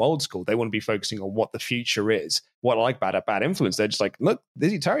it's so old school. They want to be focusing on what the future is. What I like about Bad Influence, they're just like, look,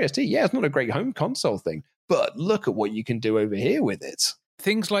 the Atari ST, yeah, it's not a great home console thing, but look at what you can do over here with it.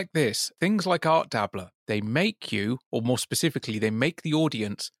 Things like this, things like Art Dabbler, they make you, or more specifically, they make the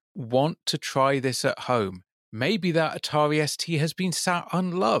audience want to try this at home. Maybe that Atari ST has been sat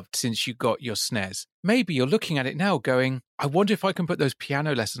unloved since you got your SNES. Maybe you're looking at it now going, I wonder if I can put those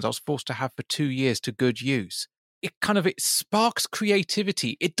piano lessons I was forced to have for 2 years to good use. It sparks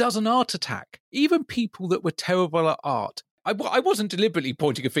creativity. It does an art attack. Even people that were terrible at art. I wasn't deliberately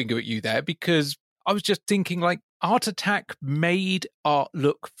pointing a finger at you there because I was just thinking, like, Art Attack made art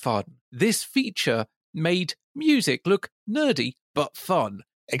look fun. This feature made music look nerdy but fun.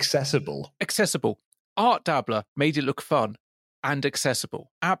 Accessible. Art Dabbler made it look fun and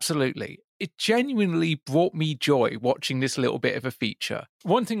accessible. Absolutely. It genuinely brought me joy watching this little bit of a feature.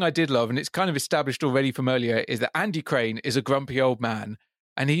 One thing I did love, and it's kind of established already from earlier, is that Andy Crane is a grumpy old man.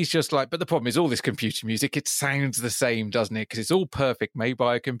 And he's just like, but the problem is all this computer music, it sounds the same, doesn't it? Because it's all perfect, made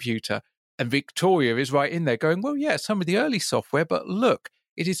by a computer. And Victoria is right in there going, well, yeah, some of the early software, but look,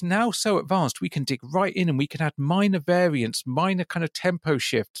 it is now so advanced, we can dig right in and we can add minor variants, minor kind of tempo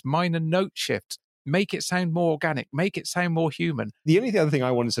shifts, minor note shifts. Make it sound more organic, make it sound more human. The only other thing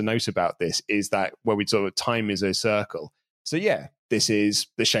I wanted to note about this is that where we sort of time is a circle. So yeah, this is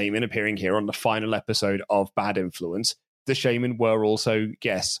the Shaman appearing here on the final episode of Bad Influence. The Shaman were also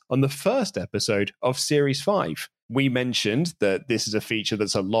guests on the first episode of Series 5. We mentioned that this is a feature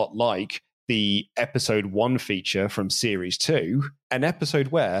that's a lot like the episode 1 feature from Series 2, an episode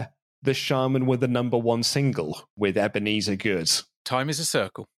where the Shaman were the #1 single with Ebenezer Goode. Time is a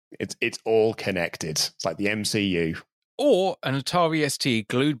circle. It's all connected. It's like the MCU. Or an Atari ST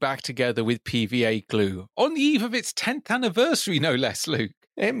glued back together with PVA glue on the eve of its 10th anniversary, no less, Luke.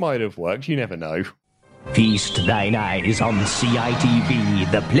 It might have worked. You never know. Feast thine eyes on CITV,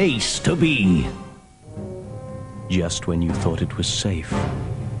 the place to be. Just when you thought it was safe.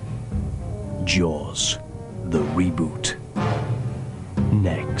 Jaws, the reboot.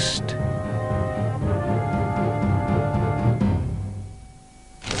 Next.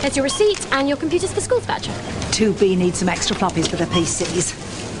 Here's your receipt and your computers for school's voucher. 2B needs some extra floppies for the PCs.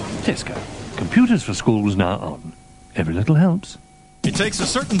 Tesco. Computers for schools now on. Every little helps. It takes a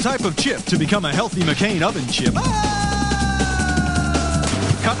certain type of chip to become a healthy McCain oven chip.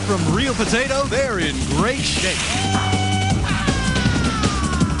 Cut from real potato, they're in great shape.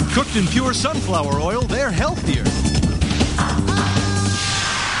 Cooked in pure sunflower oil, they're healthier.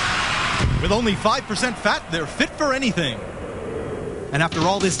 With only 5% fat, they're fit for anything. And after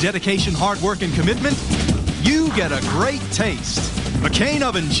all this dedication, hard work, and commitment, you get a great taste. McCain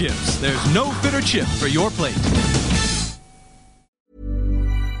Oven Chips. There's no fitter chip for your plate.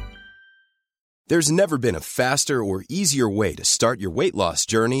 There's never been a faster or easier way to start your weight loss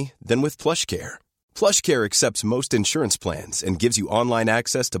journey than with PlushCare. PlushCare accepts most insurance plans and gives you online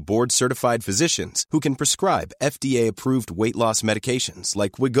access to board-certified physicians who can prescribe FDA-approved weight loss medications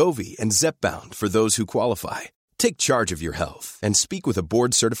like Wegovy and Zepbound for those who qualify. Take charge of your health and speak with a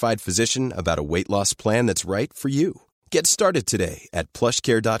board-certified physician about a weight loss plan that's right for you. Get started today at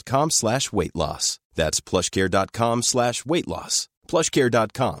plushcare.com/weight loss. That's plushcare.com/weight loss.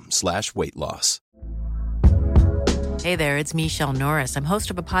 plushcare.com/weight loss. Hey there, it's Michelle Norris. I'm host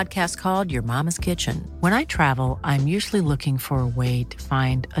of a podcast called Your Mama's Kitchen. When I travel, I'm usually looking for a way to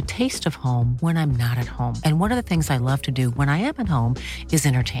find a taste of home when I'm not at home. And one of the things I love to do when I am at home is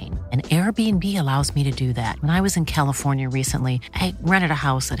entertain. And Airbnb allows me to do that. When I was in California recently, I rented a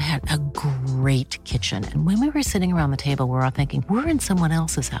house that had a great kitchen. And when we were sitting around the table, we were all thinking, we're in someone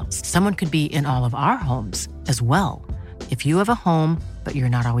else's house. Someone could be in all of our homes as well. If you have a home, but you're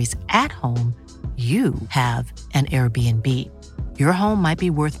not always at home, you have an Airbnb. Your home might be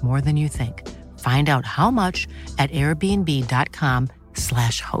worth more than you think. Find out how much at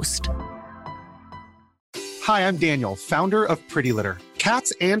airbnb.com/host. Hi, I'm Daniel, founder of Pretty Litter.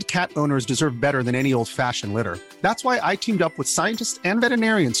 Cats and cat owners deserve better than any old-fashioned litter. That's why I teamed up with scientists and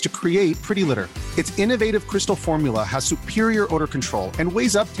veterinarians to create Pretty Litter. Its innovative crystal formula has superior odor control and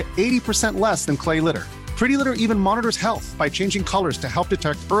weighs up to 80% less than clay litter. Pretty Litter even monitors health by changing colors to help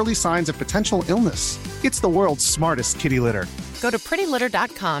detect early signs of potential illness. It's the world's smartest kitty litter. Go to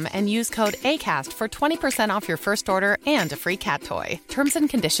prettylitter.com and use code ACAST for 20% off your first order and a free cat toy. Terms and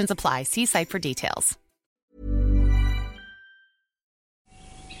conditions apply. See site for details.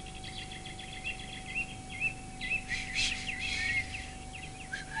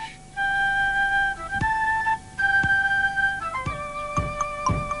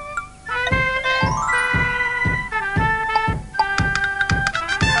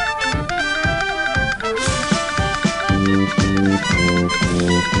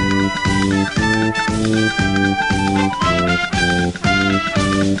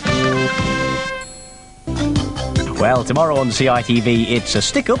 Well, tomorrow on CITV, it's a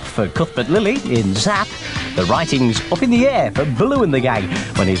stick-up for Cuthbert Lilly in Zap. The writing's up in the air for Baloo and the gang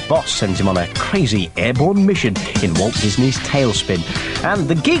when his boss sends him on a crazy airborne mission in Walt Disney's Tailspin. And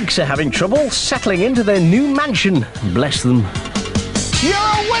the geeks are having trouble settling into their new mansion. Bless them. You're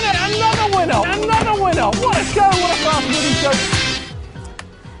a winner! Another winner! Another winner! What a show! What a fast-moving show!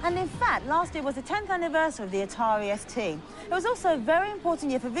 And in fact, last year was the 10th anniversary of the Atari ST. It was also a very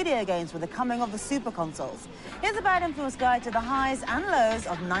important year for video games with the coming of the Super Consoles. Here's a bad influence guide to the highs and lows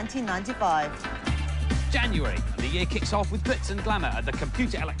of 1995. January, and the year kicks off with glitz and glamour at the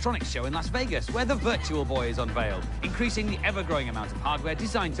Computer Electronics Show in Las Vegas, where the Virtual Boy is unveiled, increasing the ever-growing amount of hardware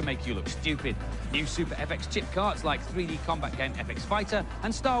designed to make you look stupid. New Super FX chip carts like 3D combat game FX Fighter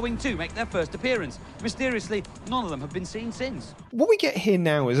and Starwing 2 make their first appearance. Mysteriously, none of them have been seen since. What we get here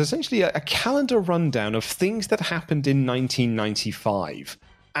now is essentially a calendar rundown of things that happened in 1995.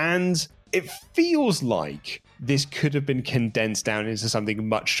 And it feels like this could have been condensed down into something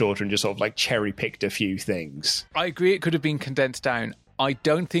much shorter and just sort of like cherry-picked a few things. I agree it could have been condensed down. I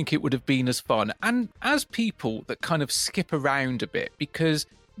don't think it would have been as fun. And as people that kind of skip around a bit, because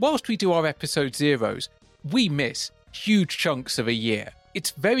whilst we do our episode zeros, we miss huge chunks of a year. It's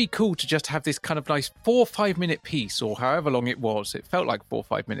very cool to just have this kind of nice 4 or 5 minute piece, or however long it was. It felt like 4 or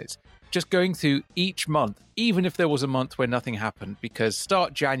 5 minutes. Just going through each month, even if there was a month where nothing happened, because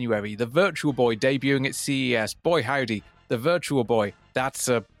start January, the Virtual Boy debuting at CES. Boy, howdy, the Virtual Boy. That's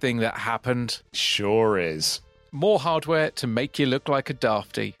a thing that happened. Sure is. More hardware to make you look like a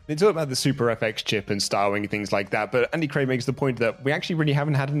dafty. They talk about the Super FX chip and Starwing and things like that, but Andy Craig makes the point that we actually really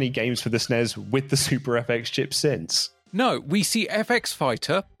haven't had any games for the SNES with the Super FX chip since. No, we see FX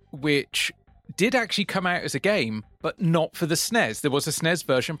Fighter, which did actually come out as a game, but not for the SNES. There was a SNES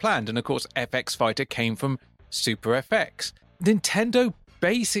version planned, and of course FX Fighter came from Super FX. Nintendo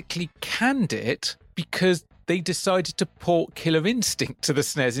basically canned it because they decided to port Killer Instinct to the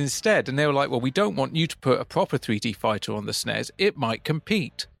SNES instead, and they were like, well, we don't want you to put a proper 3D fighter on the SNES, it might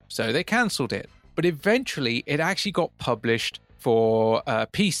compete. So they cancelled it. But eventually it actually got published for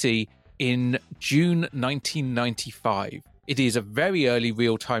PC in June 1995. It is a very early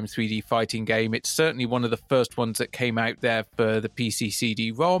real-time 3D fighting game. It's certainly one of the first ones that came out there for the PC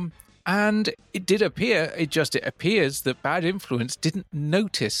CD-ROM. And it appears that Bad Influence didn't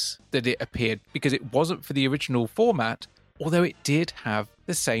notice that it appeared because it wasn't for the original format, although it did have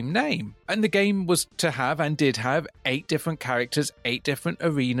the same name. And the game was to have and did have 8 different characters, 8 different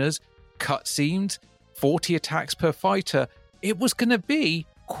arenas, cutscenes, 40 attacks per fighter. It was going to be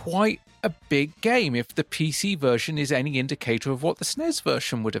quite a big game if the PC version is any indicator of what the SNES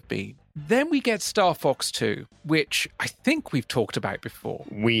version would have been. Then we get Star Fox 2, which I think we've talked about before.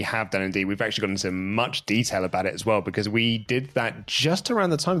 We have done indeed. We've actually gone into much detail about it as well, because we did that just around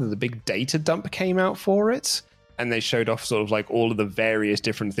the time that the big data dump came out for it. And they showed off sort of like all of the various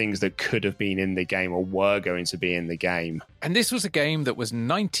different things that could have been in the game or were going to be in the game. And this was a game that was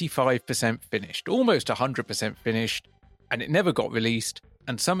 95% finished, almost 100% finished, and it never got released.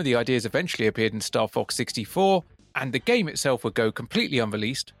 And some of the ideas eventually appeared in Star Fox 64, and the game itself would go completely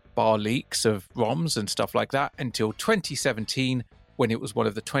unreleased, bar leaks of ROMs and stuff like that, until 2017, when it was one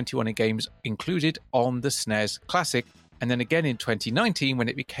of the 21 games included on the SNES Classic, and then again in 2019 when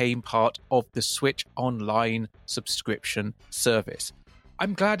it became part of the Switch Online subscription service.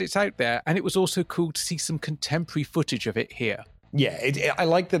 I'm glad it's out there, and it was also cool to see some contemporary footage of it here. Yeah, I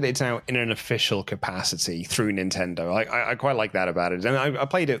like that it's out in an official capacity through Nintendo. I quite like that about it. And I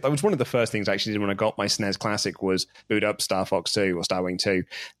played it. That was one of the first things I actually did when I got my SNES Classic, was boot up Star Fox 2 or Starwing 2.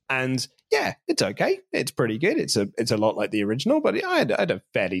 And yeah, it's okay. It's pretty good. It's a lot like the original, but I had a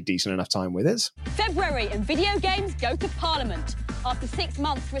fairly decent enough time with it. February and video games go to Parliament. After 6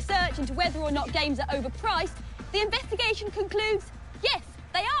 months' research into whether or not games are overpriced, the investigation concludes, yes,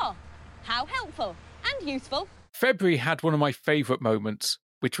 they are. How helpful and useful. February had one of my favourite moments,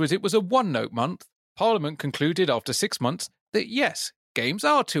 which was it was a one-note month. Parliament concluded after 6 months that yes, games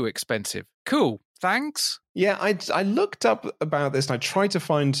are too expensive. Cool, thanks. Yeah, I looked up about this and I tried to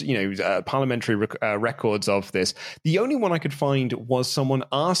find, parliamentary records of this. The only one I could find was someone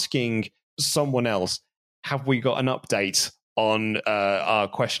asking someone else, have we got an update on our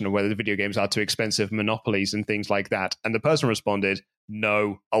question of whether the video games are too expensive, monopolies and things like that? And the person responded,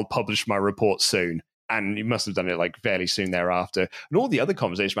 no, I'll publish my report soon. And you must have done it like fairly soon thereafter. And all the other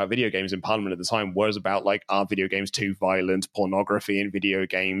conversation about video games in Parliament at the time was about like, are video games too violent, pornography in video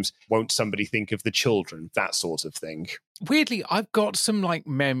games? Won't somebody think of the children? That sort of thing. Weirdly, I've got some like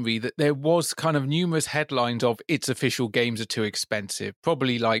memory that there was kind of numerous headlines of its official games are too expensive.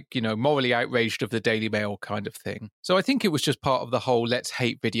 Probably like, morally outraged of the Daily Mail kind of thing. So I think it was just part of the whole let's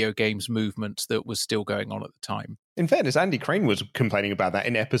hate video games movement that was still going on at the time. In fairness, Andy Crane was complaining about that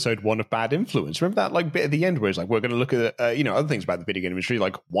in episode 1 of Bad Influence. Remember that like bit at the end where it's like, we're going to look at other things about the video game industry,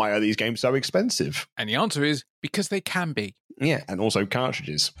 like why are these games so expensive? And the answer is because they can be. Yeah, and also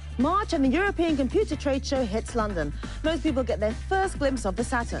cartridges. March and the European Computer Trade Show hits London. Most people get their first glimpse of the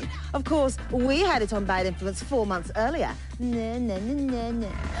Saturn. Of course, we had it on Bad Influence 4 months earlier. And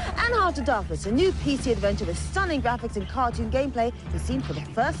Heart of Darkness, a new PC adventure with stunning graphics and cartoon gameplay, is seen for the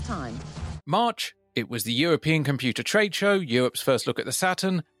first time. March, it was the European Computer Trade Show, Europe's first look at the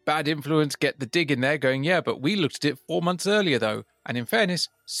Saturn. Bad Influence get the dig in there going, yeah, but we looked at it 4 months earlier, though. And in fairness,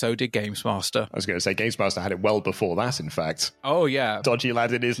 so did Gamesmaster. I was going to say, Gamesmaster had it well before that, in fact. Oh, yeah. Dodgy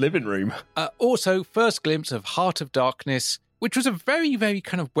lad in his living room. Also, first glimpse of Heart of Darkness, which was a very, very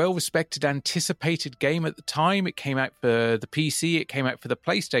kind of well-respected, anticipated game at the time. It came out for the PC, it came out for the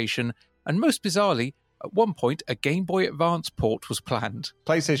PlayStation, and most bizarrely, at one point, a Game Boy Advance port was planned.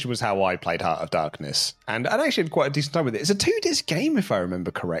 PlayStation was how I played Heart of Darkness, and I actually had quite a decent time with it. It's a 2-disc game, if I remember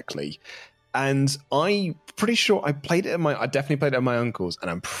correctly. And I'm pretty sure I definitely played it at my uncle's, and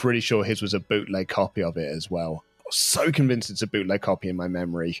I'm pretty sure his was a bootleg copy of it as well. I was so convinced it's a bootleg copy in my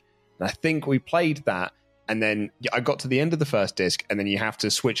memory. And I think we played that, and then I got to the end of the first disc, and then you have to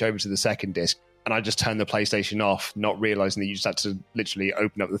switch over to the second disc, and I just turned the PlayStation off, not realizing that you just had to literally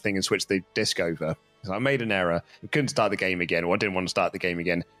open up the thing and switch the disc over. So I made an error. We couldn't start the game again, or I didn't want to start the game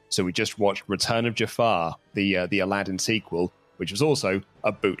again. So we just watched Return of Jafar, the Aladdin sequel, which was also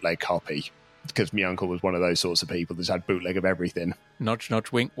a bootleg copy. Because my uncle was one of those sorts of people that had bootleg of everything. Nudge,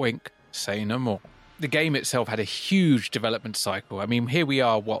 nudge, wink, wink. Say no more. The game itself had a huge development cycle. I mean, here we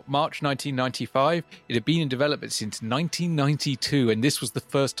are, March 1995? It had been in development since 1992, and this was the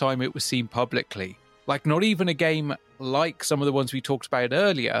first time it was seen publicly. Like, not even a game like some of the ones we talked about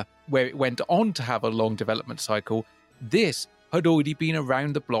earlier, where it went on to have a long development cycle. This had already been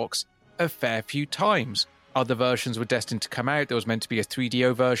around the blocks a fair few times. Other versions were destined to come out. There was meant to be a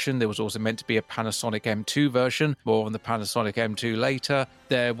 3DO version. There was also meant to be a Panasonic M2 version. More on the Panasonic M2 later.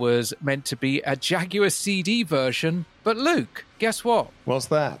 There was meant to be a Jaguar CD version. But Luke, guess what? What's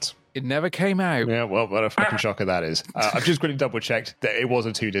that? It never came out. Yeah, well, what a fucking shocker that is. I've just quickly double-checked that it was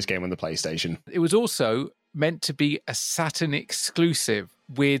a 2-disc game on the PlayStation. It was also meant to be a Saturn exclusive,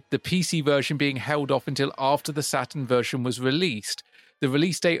 with the PC version being held off until after the Saturn version was released. The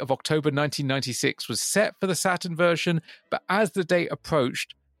release date of October 1996 was set for the Saturn version, but as the date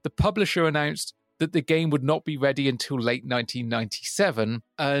approached, the publisher announced that the game would not be ready until late 1997,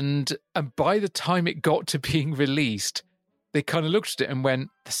 and by the time it got to being released, they kind of looked at it and went,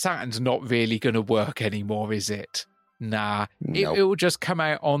 the Saturn's not really going to work anymore, is it? Nah, Nope. it will just come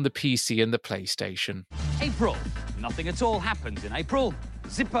out on the PC and the PlayStation. April. Nothing at all happens in April.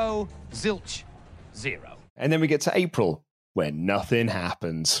 Zippo, zilch, zero. And then we get to April, where nothing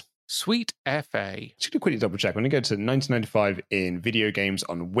happens. Sweet FA. Just going to quickly double check. I'm going to go to 1995 in video games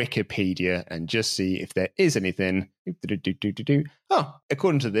on Wikipedia and just see if there is anything. Oh,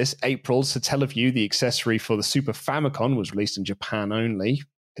 according to this, April, Satellaview, the accessory for the Super Famicom, was released in Japan only.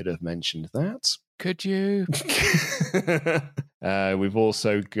 Could have mentioned that. Could you? We've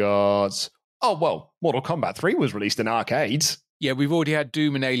also got... Oh, well, Mortal Kombat 3 was released in arcades. Yeah, we've already had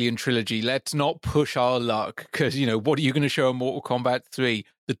Doom and Alien Trilogy. Let's not push our luck, because, what are you going to show on Mortal Kombat 3?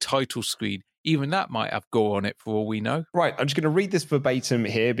 The title screen. Even that might have gore on it for all we know. Right, I'm just going to read this verbatim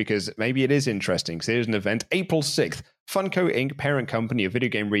here because maybe it is interesting. So here's an event. April 6th, Funko Inc., parent company of video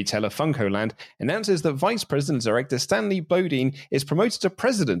game retailer FuncoLand, announces that Vice President Director Stanley Bodine is promoted to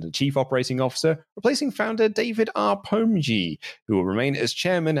President and Chief Operating Officer, replacing founder David R. Pomji, who will remain as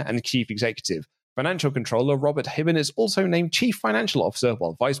Chairman and Chief Executive. Financial Controller Robert Hibben is also named Chief Financial Officer,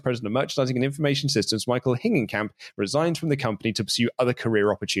 while Vice President of Merchandising and Information Systems Michael Hingenkamp resigns from the company to pursue other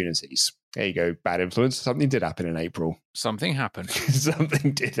career opportunities. There you go, bad influence. Something did happen in April. Something happened.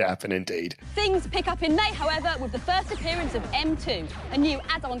 Something did happen indeed. Things pick up in May, however, with the first appearance of M2, a new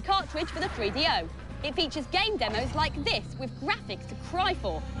add-on cartridge for the 3DO. It features game demos like this, with graphics to cry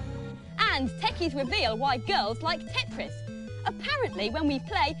for. And techies reveal why girls like Tetris. Apparently, when we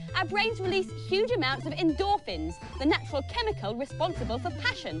play, our brains release huge amounts of endorphins, the natural chemical responsible for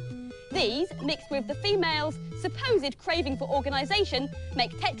passion. These, mixed with the female's supposed craving for organisation,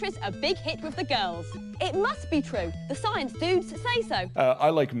 make Tetris a big hit with the girls. It must be true. The science dudes say so. I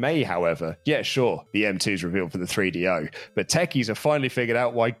like May, however. Yeah, sure, the M2's revealed for the 3DO, but techies have finally figured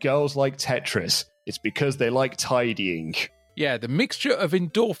out why girls like Tetris. It's because they like tidying. Yeah, the mixture of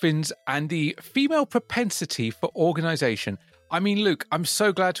endorphins and the female propensity for organisation. I mean, Luke, I'm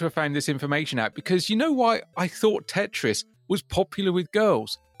so glad to have found this information out, because you know why I thought Tetris was popular with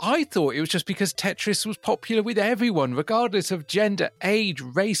girls? I thought it was just because Tetris was popular with everyone, regardless of gender, age,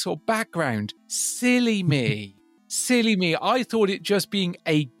 race, or background. Silly me. Silly me. I thought it just being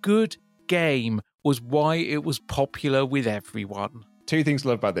a good game was why it was popular with everyone. Two things to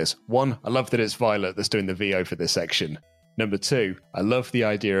love about this. One, I love that it's Violet that's doing the VO for this section. Number two, I love the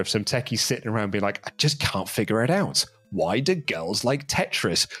idea of some techies sitting around being like, I just can't figure it out. Why do girls like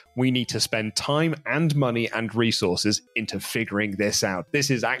Tetris? We need to spend time and money and resources into figuring this out. This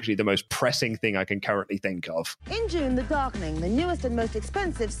is actually the most pressing thing I can currently think of. In June, The Darkening, the newest and most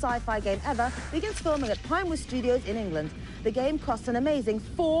expensive sci-fi game ever, begins filming at Pinewood Studios in England. The game costs an amazing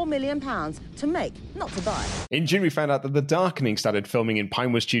 £4 million to make, not to buy. In June, we found out that The Darkening started filming in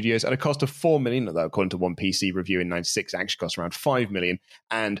Pinewood Studios at a cost of $4 million, although according to one PC review in 96, it actually cost around $5 million.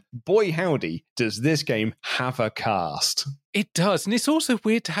 And boy howdy, does this game have a cast. It does, and it's also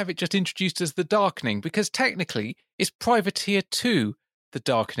weird to have it just introduced as The Darkening, because technically it's Privateer 2, The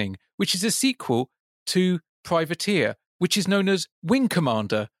Darkening, which is a sequel to Privateer, which is known as Wing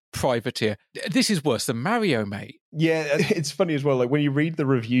Commander Privateer. This is worse than Mario, mate. Yeah, it's funny as well. Like when you read the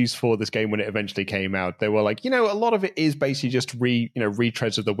reviews for this game when it eventually came out, they were like, a lot of it is basically just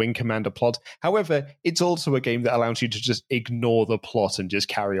retreads of the Wing Commander plot. However, it's also a game that allows you to just ignore the plot and just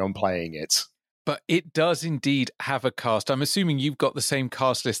carry on playing it. But it does indeed have a cast. I'm assuming you've got the same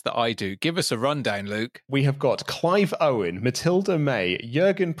cast list that I do. Give us a rundown, Luke. We have got Clive Owen, Matilda May,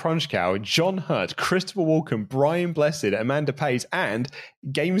 Jurgen Pronschkow, John Hurt, Christopher Walken, Brian Blessed, Amanda Pays, and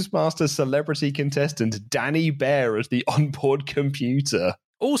Games Master celebrity contestant Danny Bear as the onboard computer.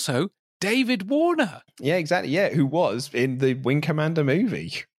 Also, David Warner. Yeah, exactly. Yeah, who was in the Wing Commander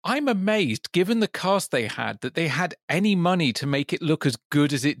movie. I'm amazed, given the cast they had, that they had any money to make it look as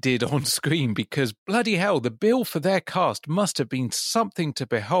good as it did on screen, because bloody hell, the bill for their cast must have been something to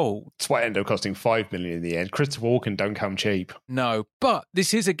behold. That's why it ended up costing $5 million in the end. Christopher Walken don't come cheap. No, but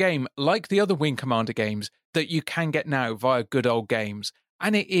this is a game, like the other Wing Commander games, that you can get now via Good Old Games,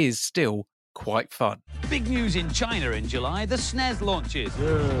 and it is still quite fun. Big news in China in July, the SNES launches.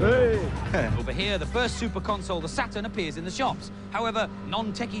 Over here, the first super console, the Saturn, appears in the shops. However,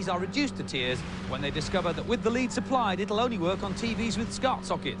 non-techies are reduced to tears when they discover that with the lead supplied, it'll only work on TVs with SCART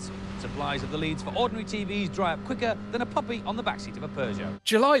sockets. Supplies of the leads for ordinary TVs dry up quicker than a puppy on the backseat of a Peugeot.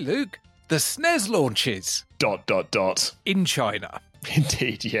 July, Luke, the SNES launches. ... In China.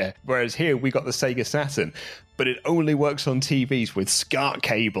 Indeed, yeah. Whereas here we got the Sega Saturn, but it only works on TVs with SCART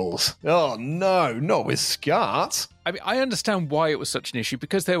cables. Oh no, not with SCART. I mean, I understand why it was such an issue,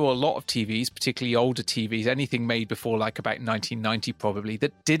 because there were a lot of TVs, particularly older TVs, anything made before like about 1990 probably,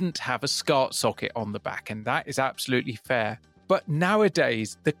 that didn't have a SCART socket on the back, and that is absolutely fair. But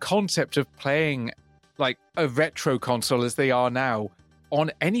nowadays, the concept of playing like a retro console as they are now on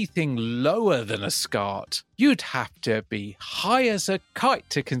anything lower than a SCART, you'd have to be high as a kite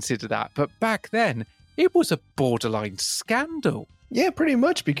to consider that. But back then, it was a borderline scandal. Yeah, pretty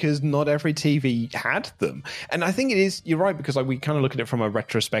much, because not every TV had them. And I think it is, you're right, because like we kind of look at it from a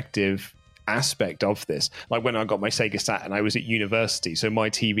retrospective aspect of this. Like when I got my Sega Saturn, I was at university, so my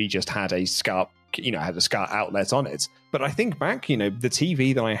TV just had a SCART, had a SCART outlet on it. But I think back, the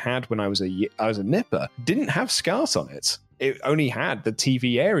TV that I had when I was a nipper didn't have SCART on it. It only had the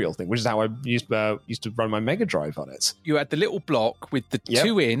TV aerial thing, which is how I used to run my Mega Drive on it. You had the little block with the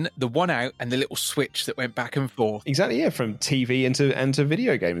two in, the one out, and the little switch that went back and forth. Exactly, yeah, from TV into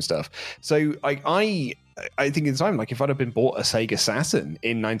video game stuff. So I think at the time, like if I'd have been bought a Sega Saturn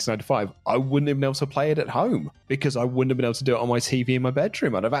in 1995, I wouldn't have been able to play it at home because I wouldn't have been able to do it on my TV in my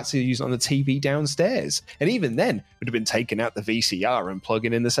bedroom. I'd have actually used it on the TV downstairs. And even then, it would have been taking out the VCR and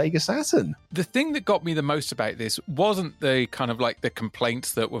plugging in the Sega Saturn. The thing that got me the most about this wasn't the kind of like the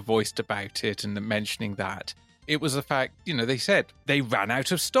complaints that were voiced about it and the mentioning that. It was the fact, they said they ran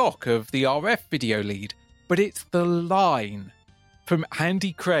out of stock of the RF video lead. But it's the line from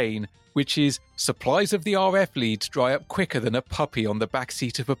Andy Crane, which is supplies of the RF leads dry up quicker than a puppy on the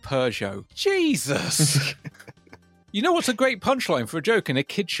backseat of a Peugeot. Jesus! You know what's a great punchline for a joke in a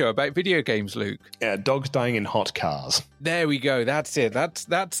kid's show about video games, Luke? Yeah, dogs dying in hot cars. There we go. That's it. That's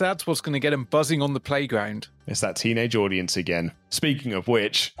what's going to get them buzzing on the playground. It's that teenage audience again. Speaking of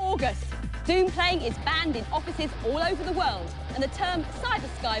which... August. Doom playing is banned in offices all over the world, and the term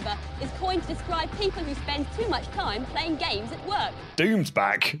cyberskiver is coined to describe people who spend too much time playing games at work. Doom's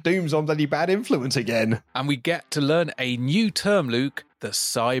back. Doom's on bloody Bad Influence again. And we get to learn a new term, Luke, the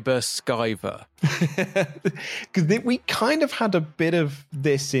cyberskiver. Because we kind of had a bit of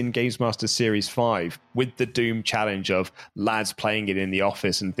this in Games Master Series 5 with the Doom challenge of lads playing it in the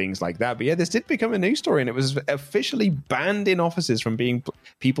office and things like that. But yeah, this did become a news story, and it was officially banned in offices from being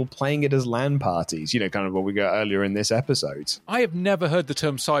people playing it as LAN parties, kind of what we got earlier in this episode. I have never heard the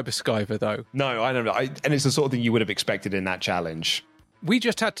term cyberskiver, though. No, I don't know. And it's the sort of thing you would have expected in that challenge. We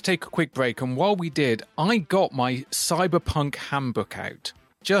just had to take a quick break, and while we did, I got my Cyberpunk handbook out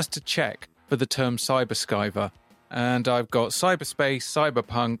just to check for the term cyberskiver. And I've got cyberspace,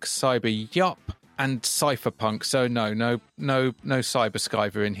 cyberpunk, cyberyup, and cypherpunk. So no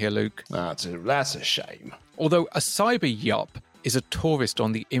cyberskiver in here, Luke. That's a shame. Although a cyberyup is a tourist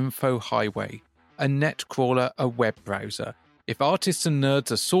on the info highway, a net crawler, a web browser. If artists and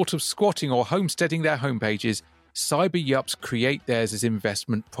nerds are sort of squatting or homesteading their homepages, cyberyups create theirs as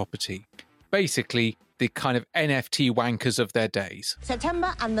investment property. Basically, the kind of NFT wankers of their days.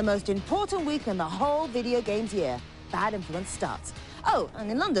 September and the most important week in the whole video games year. Bad Influence starts. Oh, and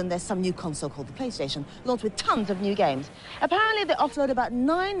in London, there's some new console called the PlayStation, launched with tons of new games. Apparently, they offload about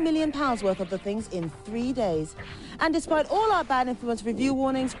 £9 million worth of the things in 3 days. And despite all our Bad Influence review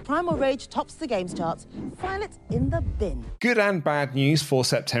warnings, Primal Rage tops the games charts. File it in the bin. Good and bad news for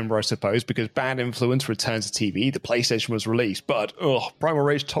September, I suppose, because Bad Influence returns to TV. The PlayStation was released, but Primal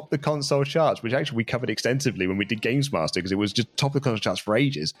Rage topped the console charts, which actually we covered extensively when we did Games Master, because it was just top of the console charts for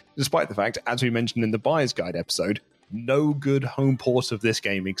ages, despite the fact, as we mentioned in the Buyer's Guide episode, no good home port of this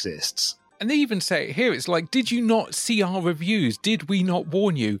game exists. And they even say it here, it's like, did you not see our reviews? Did we not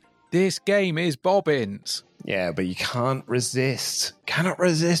warn you? This game is bobbins. Yeah, but you cannot resist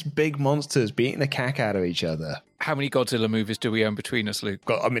big monsters beating the cack out of each other. How many Godzilla movies do we own between us, Luke?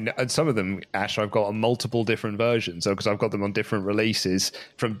 And some of them, Ash, I've got on multiple different versions, because I've got them on different releases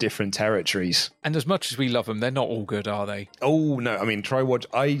from different territories. And as much as we love them, they're not all good, are they? Oh, no. Try watch.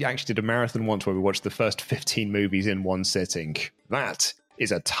 I actually did a marathon once where we watched the first 15 movies in one sitting. That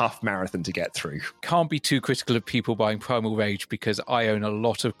is a tough marathon to get through. Can't be too critical of people buying Primal Rage, because I own a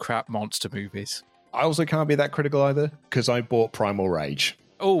lot of crap monster movies. I also can't be that critical either, because I bought Primal Rage.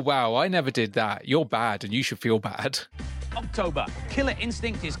 Oh, wow, I never did that. You're bad, and you should feel bad. October. Killer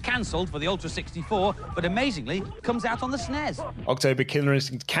Instinct is cancelled for the Ultra 64, but amazingly comes out on the SNES. October, Killer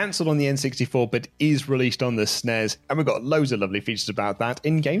Instinct cancelled on the N64, but is released on the SNES. And we've got loads of lovely features about that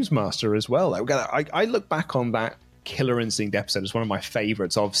in Games Master as well. I look back on that Killer Instinct episode as one of my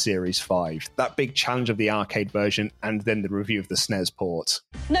favourites of Series 5. That big challenge of the arcade version and then the review of the SNES port.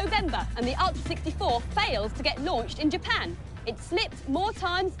 November, and the Ultra 64 fails to get launched in Japan. It slipped more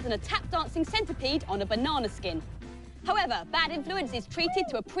times than a tap-dancing centipede on a banana skin. However, Bad Influence is treated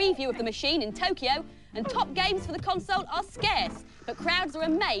to a preview of the machine in Tokyo, and top games for the console are scarce, but crowds are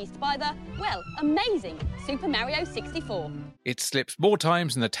amazed by the, well, amazing Super Mario 64. It slips more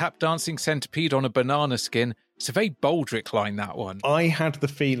times than the tap-dancing centipede on a banana skin. It's a very Baldrick line, that one. I had the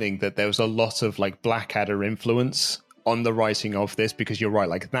feeling that there was a lot of Blackadder influence on the writing of this, because you're right,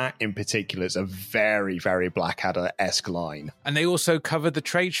 that in particular is a very, very Blackadder-esque line. And they also covered the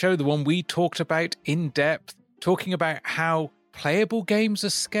trade show, the one we talked about in depth, talking about how playable games are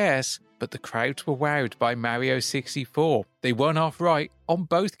scarce, but the crowds were wowed by Mario 64. They weren't half right on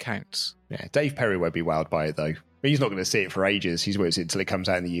both counts. Yeah, Dave Perry won't be wowed by it, though. He's not going to see it for ages. He's waiting until it comes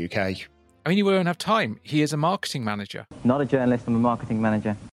out in the UK. I mean, he won't have time. He is a marketing manager. Not a journalist, I'm a marketing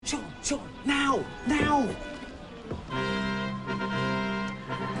manager. Sean, now!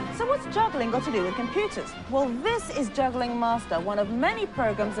 So what's juggling got to do with computers? Well, this is Juggling Master, one of many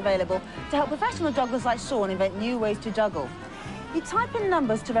programs available to help professional jugglers like Sean invent new ways to juggle. You type in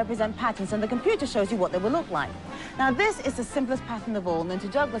numbers to represent patterns and the computer shows you what they will look like. Now, this is the simplest pattern of all, known to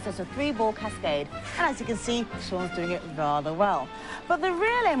jugglers as a 3-ball cascade. And as you can see, Sean's doing it rather well. But the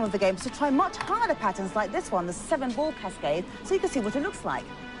real aim of the game is to try much harder patterns like this one, the 7-ball cascade, so you can see what it looks like.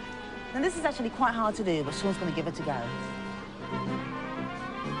 Now, this is actually quite hard to do, but Sean's going to give it a go.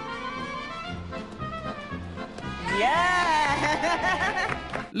 Yeah!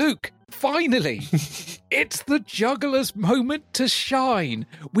 Luke, finally! It's the juggler's moment to shine.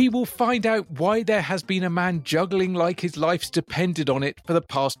 We will find out why there has been a man juggling like his life's depended on it for the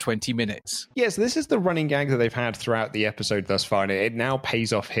past 20 minutes. Yes, this is the running gag that they've had throughout the episode thus far, and it now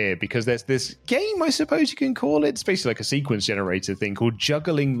pays off here because there's this game, I suppose you can call it. It's basically like a sequence generator thing called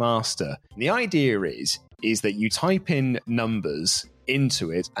Juggling Master. And the idea is that you type in numbers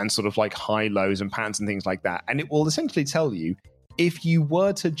into it and sort of high, lows and patterns and things like that, and it will essentially tell you, if you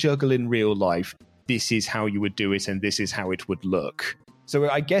were to juggle in real life, this is how you would do it and this is how it would look. So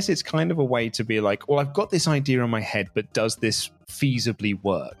I guess it's kind of a way to be like, well, I've got this idea in my head, but does this feasibly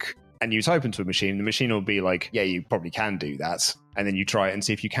work? And you type into a machine, the machine will be like, yeah, you probably can do that. And then you try it and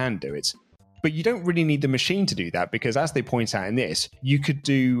see if you can do it. But you don't really need the machine to do that, because as they point out in this, you could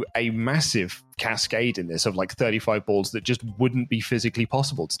do a massive cascade in this of 35 balls that just wouldn't be physically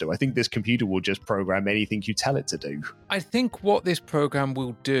possible to do. I think this computer will just program anything you tell it to do. I think what this program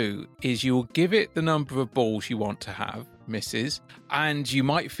will do is you'll give it the number of balls you want to have, misses, and you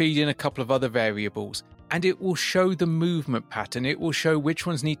might feed in a couple of other variables. And it will show the movement pattern. It will show which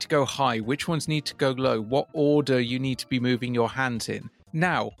ones need to go high, which ones need to go low, what order you need to be moving your hands in.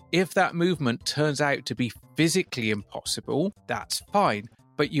 Now, if that movement turns out to be physically impossible, that's fine,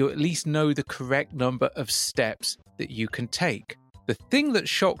 but you at least know the correct number of steps that you can take. The thing that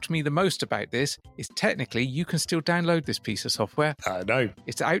shocked me the most about this is technically you can still download this piece of software. I know.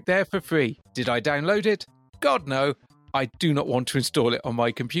 It's out there for free. Did I download it? God, no. I do not want to install it on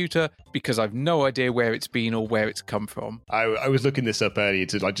my computer because I've no idea where it's been or where it's come from. I was looking this up earlier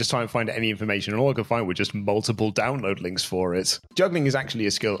to just try and find any information, and all I could find were just multiple download links for it. Juggling is actually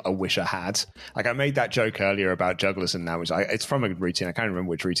a skill I wish I had. I made that joke earlier about jugglers, and now it's from a routine. I can't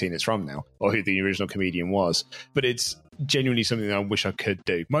remember which routine it's from now, or who the original comedian was. But it's genuinely something that I wish I could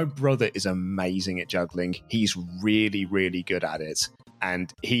do. My brother is amazing at juggling. He's really, really good at it.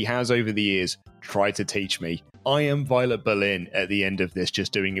 And he has, over the years, tried to teach me. I am Violet Berlin at the end of this,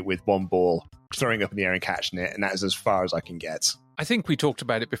 just doing it with one ball, throwing up in the air and catching it, and that is as far as I can get. I think we talked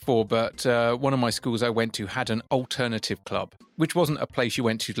about it before, but one of my schools I went to had an alternative club, which wasn't a place you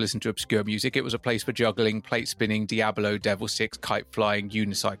went to listen to obscure music. It was a place for juggling, plate spinning, Diablo, Devil Six, kite flying,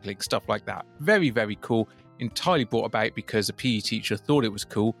 unicycling, stuff like that. Very, very cool. Entirely brought about because a PE teacher thought it was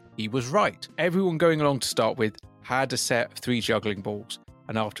cool. He was right. Everyone going along to start with had a set of 3 juggling balls.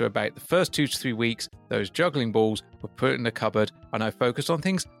 And after about the first 2 to 3 weeks, those juggling balls were put in the cupboard and I focused on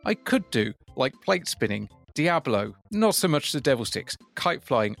things I could do, like plate spinning, Diablo, not so much the Devil Sticks, kite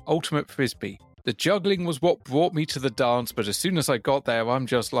flying, ultimate frisbee. The juggling was what brought me to the dance, but as soon as I got there, I'm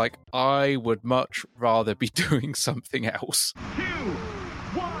just like, I would much rather be doing something else. 2,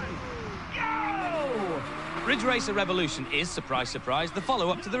 1, go! Ridge Racer Revolution is, surprise, surprise, the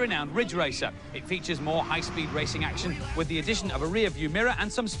follow-up to the renowned Ridge Racer. It features more high-speed racing action with the addition of a rear-view mirror and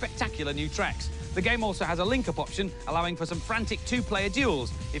some spectacular new tracks. The game also has a link-up option, allowing for some frantic two-player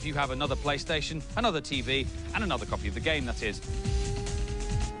duels if you have another PlayStation, another TV, and another copy of the game, that is.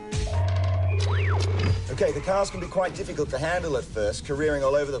 Okay, the cars can be quite difficult to handle at first, careering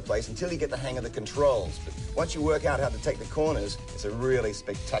all over the place until you get the hang of the controls. But once you work out how to take the corners, it's a really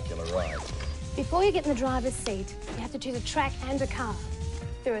spectacular ride. Before you get in the driver's seat, you have to choose a track and a car.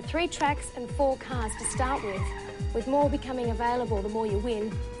 There are 3 tracks and 4 cars to start with more becoming available the more you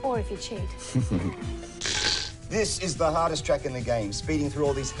win, or if you cheat. This is the hardest track in the game, speeding through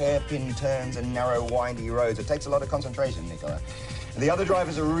all these hairpin turns and narrow, windy roads. It takes a lot of concentration, Nicola. The other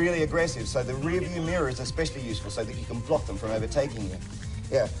drivers are really aggressive, so the rear-view mirror is especially useful so that you can block them from overtaking you.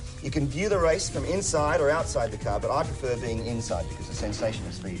 Yeah, you can view the race from inside or outside the car, but I prefer being inside because the sensation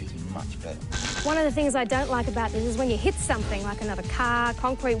of speed is much better. One of the things I don't like about this is when you hit something like another car,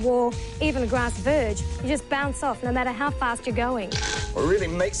 concrete wall, even a grass verge, you just bounce off no matter how fast you're going. What really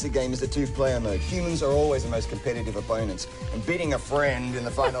makes the game is the 2-player mode. Humans are always the most competitive opponents, and beating a friend in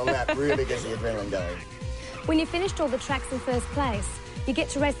the final lap really gets the adrenaline going. When you've finished all the tracks in first place, you get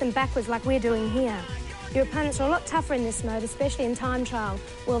to race them backwards like we're doing here. Your opponents are a lot tougher in this mode, especially in time trial,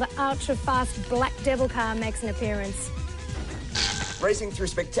 while the ultra-fast Black Devil car makes an appearance. Racing through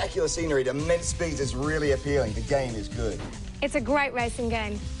spectacular scenery at immense speeds is really appealing. The game is good. It's a great racing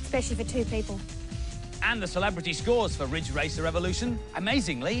game, especially for 2 people. And the celebrity scores for Ridge Racer Revolution,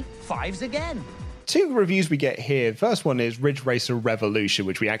 amazingly, 5s again. 2 reviews we get here. The first one is Ridge Racer Revolution,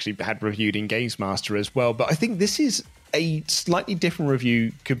 which we actually had reviewed in Games Master as well. But I think this is a slightly different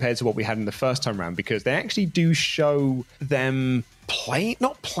review compared to what we had in the first time round, because they actually do show them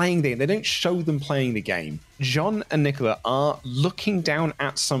not playing the game. They don't show them playing the game. John and Nicola are looking down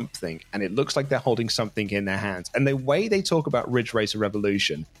at something, and it looks like they're holding something in their hands. And the way they talk about Ridge Racer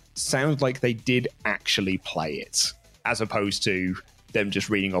Revolution sounds like they did actually play it, as opposed to them just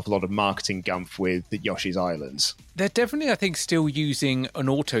reading off a lot of marketing gumph with Yoshi's Islands. They're definitely, I think, still using an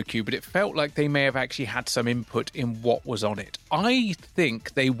auto cue, but it felt like they may have actually had some input in what was on it. I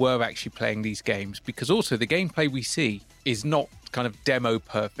think they were actually playing these games, because also the gameplay we see is not kind of demo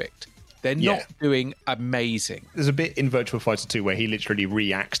perfect. They're not doing amazing. There's a bit in Virtua Fighter 2 where he literally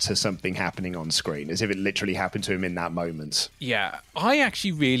reacts to something happening on screen, as if it literally happened to him in that moment. Yeah, I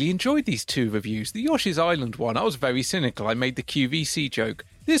actually really enjoyed these 2 reviews. The Yoshi's Island one, I was very cynical. I made the QVC joke.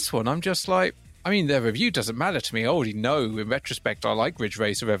 This one, I'm just like, I mean, their review doesn't matter to me. I already know, in retrospect, I like Ridge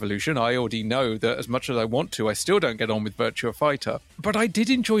Racer Revolution. I already know that as much as I want to, I still don't get on with Virtua Fighter. But I did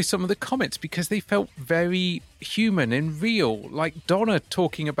enjoy some of the comments because they felt very human and real. Like Donna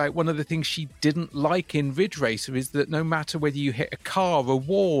talking about one of the things she didn't like in Ridge Racer is that no matter whether you hit a car, a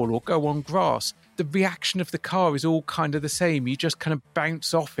wall, or go on grass, the reaction of the car is all kind of the same. You just kind of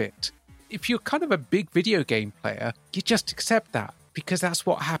bounce off it. If you're kind of a big video game player, you just accept that because that's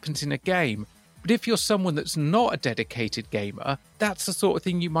what happens in a game. But if you're someone that's not a dedicated gamer, that's the sort of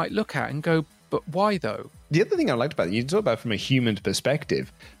thing you might look at and go, but why though? The other thing I liked about it, you talk about from a human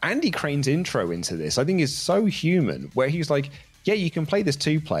perspective, Andy Crane's intro into this, I think is so human, where he's like, yeah, you can play this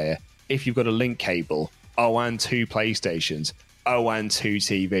 2-player if you've got a link cable, and 2 PlayStations, and 2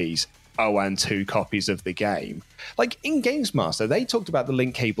 TVs, and 2 copies of the game. Like in Games Master, they talked about the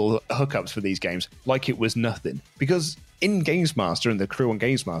link cable hookups for these games like it was nothing, because in Games Master and the crew on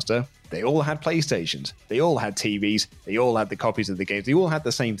Games Master, they all had PlayStations, they all had TVs, they all had the copies of the games, they all had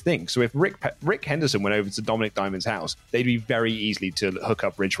the same thing. So if Rick Henderson went over to Dominic Diamond's house, they'd be very easily to hook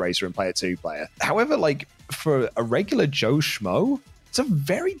up Ridge Racer and play a 2-player. However, like for a regular Joe Schmo, it's a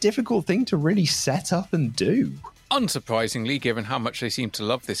very difficult thing to really set up and do. Unsurprisingly, given how much they seem to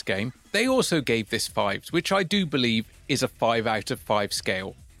love this game, they also gave this 5s, which I do believe is a 5 out of 5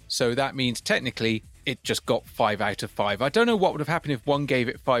 scale. So that means technically it just got 5 out of 5. I don't know what would have happened if one gave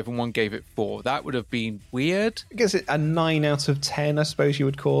it 5 and one gave it 4. That would have been weird. I guess a 9 out of 10, I suppose you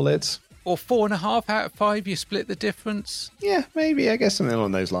would call it. Or 4.5 out of 5, you split the difference. Yeah, maybe. I guess something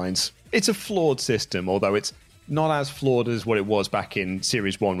along those lines. It's a flawed system, although it's not as flawed as what it was back in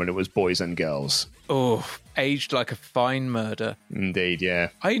Series 1 when it was boys and girls. Oh, aged like a fine murder. Indeed, yeah.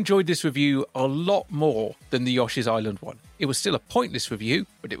 I enjoyed this review a lot more than the Yoshi's Island one. It was still a pointless review,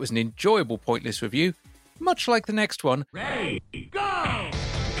 but it was an enjoyable pointless review, much like the next one. Ready, go!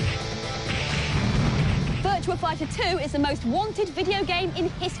 Virtua Fighter 2 is the most wanted video game in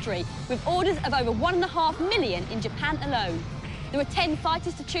history, with orders of over 1.5 million in Japan alone. There are 10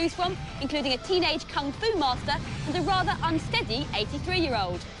 fighters to choose from, including a teenage kung fu master and a rather unsteady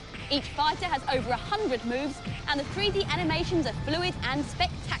 83-year-old. Each fighter has over 100 moves, and the 3D animations are fluid and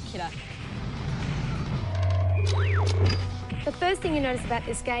spectacular. The first thing you notice about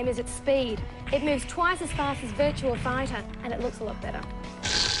this game is its speed. It moves twice as fast as Virtua Fighter, and it looks a lot better.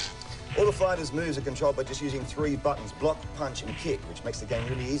 All the fighters' moves are controlled by just using 3 buttons, block, punch and kick, which makes the game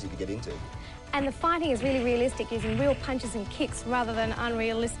really easy to get into. And the fighting is really realistic, using real punches and kicks rather than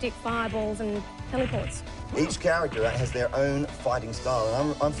unrealistic fireballs and teleports. Each character has their own fighting style,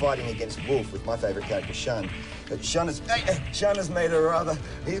 and I'm fighting against Wolf with my favourite character, Shun. But Shun has made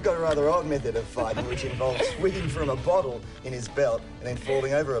he's got a rather odd method of fighting, which involves swigging from a bottle in his belt and then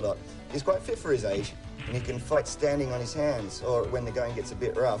falling over a lot. He's quite fit for his age, and he can fight standing on his hands, or when the going gets a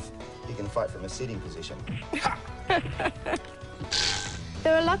bit rough, he can fight from a sitting position.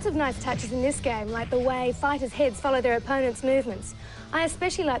 There are lots of nice touches in this game, like the way fighters' heads follow their opponents' movements. I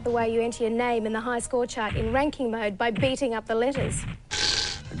especially like the way you enter your name in the high score chart in ranking mode by beating up the letters.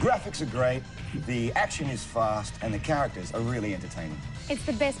 The graphics are great, the action is fast, and the characters are really entertaining. It's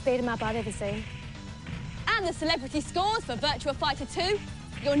the best beat-em-up I've ever seen. And the celebrity scores for Virtua Fighter 2.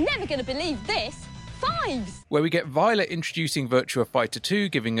 You're never going to believe this. 5s! Where we get Violet introducing Virtua Fighter 2,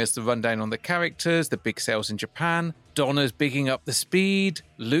 giving us the rundown on the characters, the big sales in Japan. Donna's bigging up the speed.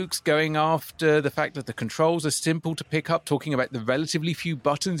 Luke's going after the fact that the controls are simple to pick up, talking about the relatively few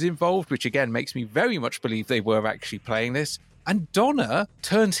buttons involved, which again makes me very much believe they were actually playing this. And Donna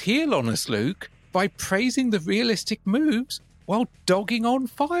turns heel on us, Luke, by praising the realistic moves while dogging on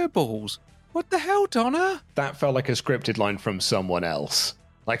fireballs. What the hell, Donna? That felt like a scripted line from someone else.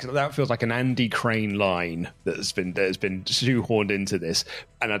 Like, that feels like an Andy Crane line that has been shoehorned into this.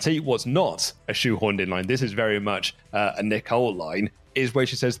 And I'll tell you what's not a shoehorned in line. This is very much a Nicole line, is where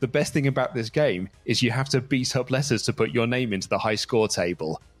she says the best thing about this game is you have to beat up letters to put your name into the high score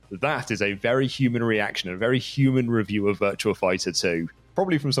table. That is a very human reaction, a very human review of Virtua Fighter 2.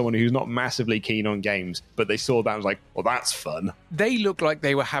 Probably from someone who's not massively keen on games, but they saw that and was like, well, that's fun. They look like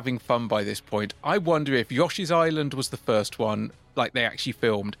they were having fun by this point. I wonder if Yoshi's Island was the first one, like they actually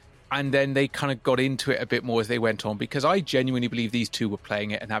filmed, and then they kind of got into it a bit more as they went on, because I genuinely believe these two were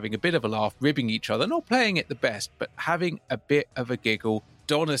playing it and having a bit of a laugh, ribbing each other, not playing it the best, but having a bit of a giggle.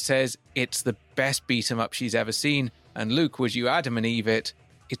 Donna says it's the best beat-em-up she's ever seen, and Luke, would you Adam and Eve it?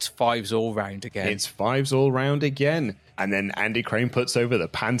 It's 5s all round again. It's 5s all round again. And then Andy Crane puts over the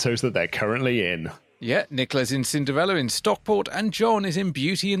pantos that they're currently in. Yeah, Nicola's in Cinderella in Stockport, and John is in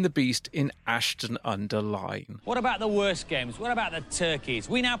Beauty and the Beast in Ashton-under-Lyne. What about the worst games? What about the turkeys?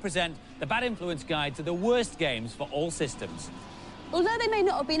 We now present the Bad Influence Guide to the worst games for all systems. Although they may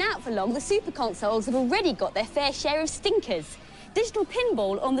not have been out for long, the Super Consoles have already got their fair share of stinkers. Digital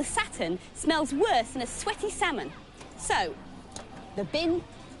pinball on the Saturn smells worse than a sweaty salmon. So, the bin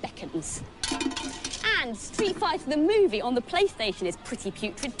beckons. And Street Fighter the movie on the PlayStation is pretty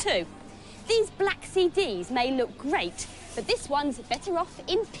putrid too. These black CDs may look great, but this one's better off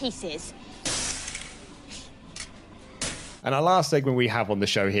in pieces. And our last segment we have on the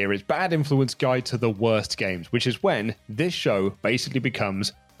show here is Bad Influence Guide to the Worst Games, which is when this show basically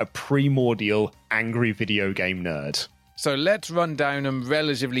becomes a primordial angry video game nerd. So let's run down them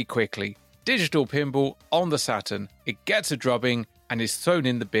relatively quickly. Digital pinball on the Saturn. It gets a drubbing and is thrown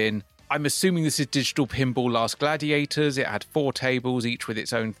in the bin. I'm assuming this is Digital Pinball Last Gladiators. It had 4 tables, each with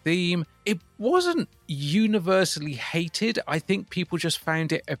its own theme. It wasn't universally hated. I think people just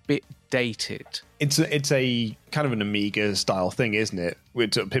found it a bit dated. It's a kind of an Amiga-style thing, isn't it?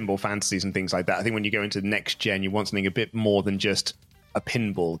 With pinball fantasies and things like that. I think when you go into next gen, you want something a bit more than just a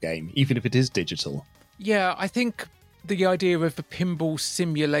pinball game, even if it is digital. Yeah, I think the idea of a pinball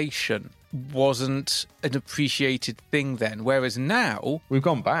simulation wasn't an appreciated thing then, whereas now we've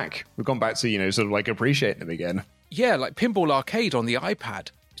gone back to, sort of like appreciating them again. Yeah, like Pinball Arcade on the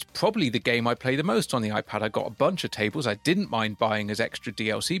iPad. It's probably the game I play the most on the iPad. I got a bunch of tables I didn't mind buying as extra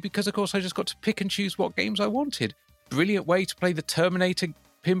DLC because, of course, I just got to pick and choose what games I wanted. Brilliant way to play the Terminator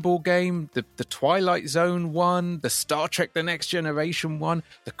pinball game, the Twilight Zone one, the Star Trek The Next Generation one,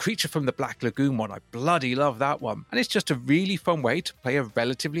 the Creature from the Black Lagoon one. I bloody love that one. And it's just a really fun way to play a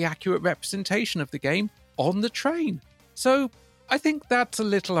relatively accurate representation of the game on the train. So I think that's a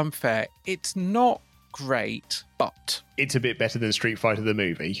little unfair. It's not great, but it's a bit better than Street Fighter the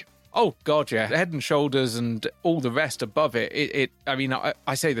movie. Oh, God, yeah. Head and Shoulders and all the rest above it.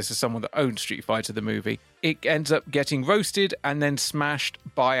 I say this as someone that owned Street Fighter the movie. It ends up getting roasted and then smashed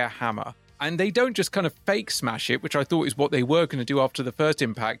by a hammer. And they don't just kind of fake smash it, which I thought is what they were going to do after the first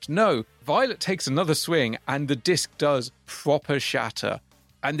impact. No, Violet takes another swing and the disc does proper shatter.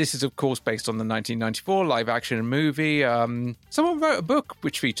 And this is, of course, based on the 1994 live-action movie. Someone wrote a book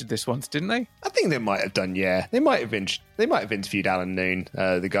which featured this once, didn't they? I think they might have done, yeah. They might have interviewed Alan Noon,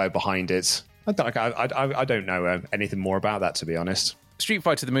 the guy behind it. I don't know anything more about that, to be honest. Street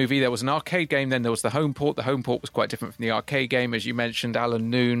Fighter the movie, there was an arcade game, then there was the home port. The home port was quite different from the arcade game. As you mentioned, Alan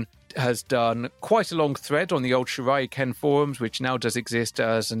Noon has done quite a long thread on the old Shirai Ken forums, which now does exist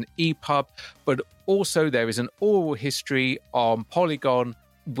as an EPUB, but also there is an oral history on Polygon,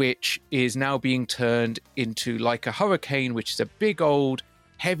 which is now being turned into Like a Hurricane, which is a big old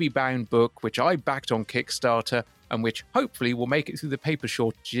heavy-bound book, which I backed on Kickstarter, and which hopefully will make it through the paper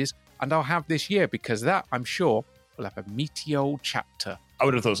shortages, and I'll have this year, because that, I'm sure, will have a meaty old chapter. I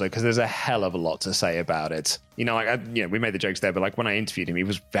would have thought so, because there's a hell of a lot to say about it. You know, we made the jokes there, but like when I interviewed him, he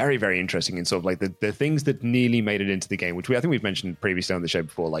was very, very interesting in sort of like the things that nearly made it into the game, which I think we've mentioned previously on the show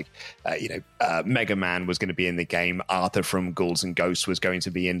before. Like, Mega Man was going to be in the game. Arthur from Ghouls and Ghosts was going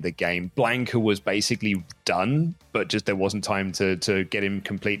to be in the game. Blanca was basically done, but just there wasn't time to get him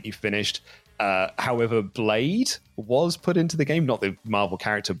completely finished. However, Blade was put into the game, not the Marvel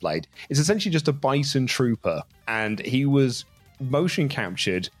character Blade. It's essentially just a bison trooper, and he was motion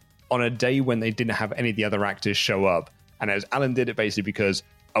captured on a day when they didn't have any of the other actors show up. And as Alan did it basically because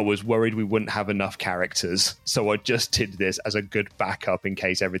I was worried we wouldn't have enough characters, so I just did this as a good backup in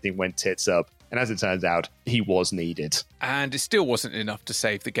case everything went tits up. And as it turns out, he was needed. And it still wasn't enough to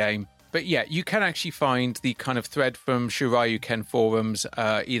save the game. But yeah, you can actually find the kind of thread from Shiryu Ken forums,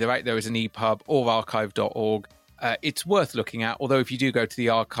 either out there as an EPUB or archive.org. It's worth looking at, although if you do go to the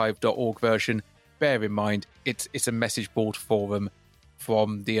archive.org version, bear in mind, it's a message board forum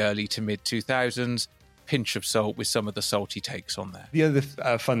from the early to mid-2000s. Pinch of salt with some of the salty takes on there. The other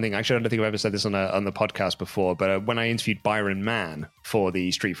fun thing, actually, I don't think I've ever said this on the podcast before, but when I interviewed Byron Mann for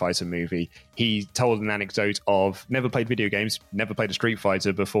the Street Fighter movie, he told an anecdote of never played video games, never played a Street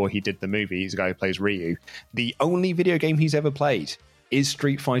Fighter before he did the movie. He's a guy who plays Ryu. The only video game he's ever played is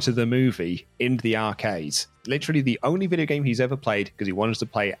Street Fighter the movie in the arcades. Literally the only video game he's ever played because he wanted to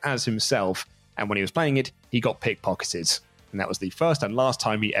play as himself, and when he was playing it, he got pickpocketed. And that was the first and last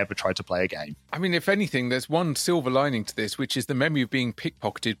time he ever tried to play a game. I mean, if anything, there's one silver lining to this, which is the memory of being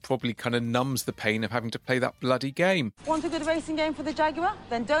pickpocketed probably kind of numbs the pain of having to play that bloody game. Want a good racing game for the Jaguar?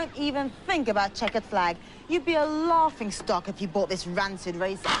 Then don't even think about Checkered Flag. You'd be a laughing stock if you bought this rancid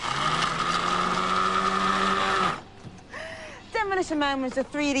racing. Demolition Man was the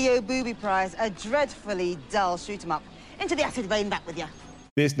 3DO booby prize, a dreadfully dull shoot-'em-up. Into the acid rain, back with you.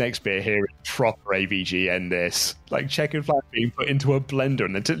 This next bit here is proper AVG and this. Like Checkered Flag being put into a blender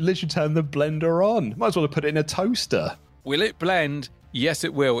and then to literally turn the blender on. Might as well have put it in a toaster. Will it blend? Yes,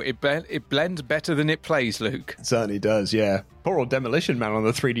 it will. It blends better than it plays, Luke. It certainly does, yeah. Poor old Demolition Man on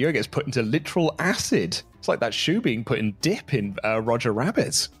the 3DO gets put into literal acid. It's like that shoe being put in dip in Roger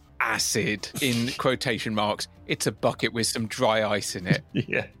Rabbit. Acid, in quotation marks. It's a bucket with some dry ice in it.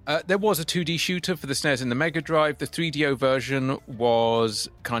 Yeah. There was a 2D shooter for the SNES and the Mega Drive. The 3DO version was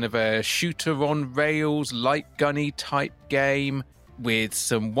kind of a shooter on rails, light gunny type game with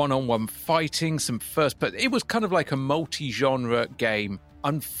some one-on-one fighting, some but it was kind of like a multi-genre game.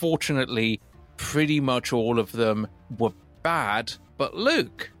 Unfortunately, pretty much all of them were bad. But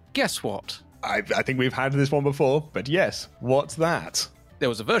Luke, guess what? I think we've had this one before, but yes, what's that? There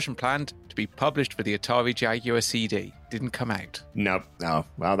was a version planned to be published for the Atari Jaguar CD. Didn't come out. No.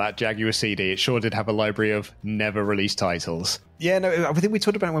 Well, that Jaguar CD, it sure did have a library of never-released titles. Yeah, no, I think we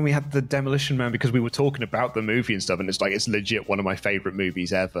talked about it when we had the Demolition Man because we were talking about the movie and stuff, and it's legit one of my favourite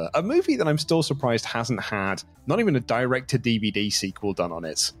movies ever. A movie that I'm still surprised hasn't had not even a direct-to-DVD sequel done on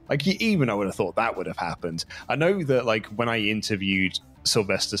it. Like, even I would have thought that would have happened. I know that, like, when I interviewed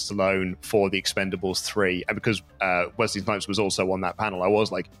Sylvester Stallone for The Expendables 3, and because Wesley Snipes was also on that panel, I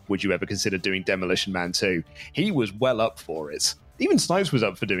was like, would you ever consider doing Demolition Man 2? He was well up for it. Even Snipes was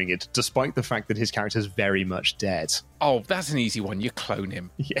up for doing it, despite the fact that his character's very much dead. Oh, that's an easy one. You clone him.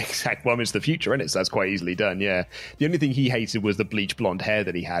 Yeah, exactly. Well, I mean, it's the future, isn't it? So that's quite easily done, yeah. The only thing he hated was the bleach blonde hair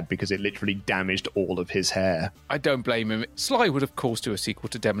that he had because it literally damaged all of his hair. I don't blame him. Sly would, of course, do a sequel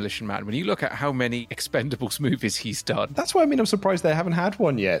to Demolition Man. When you look at how many Expendables movies he's done. That's why, I mean, I'm surprised they haven't had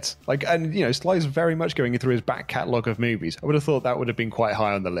one yet. Like, and, you know, Sly's very much going through his back catalogue of movies. I would have thought that would have been quite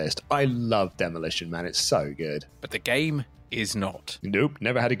high on the list. I love Demolition Man. It's so good. But the game is not. Nope,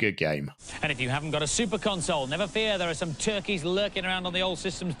 never had a good game. And if you haven't got a super console, never fear, there are some turkeys lurking around on the old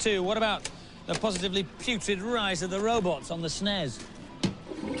systems too. What about the positively putrid rise of the robots on the SNES?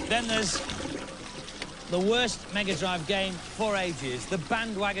 Then there's the worst Mega Drive game for ages, the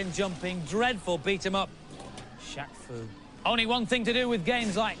bandwagon jumping, dreadful beat 'em up Shaq Fu. Only one thing to do with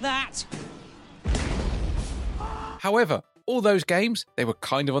games like that. However, all those games, they were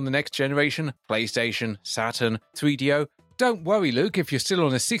kind of on the next generation, PlayStation, Saturn, 3DO. Don't worry, Luke, if you're still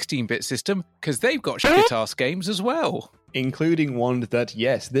on a 16-bit system, because they've got shit-ass games as well. Including one that,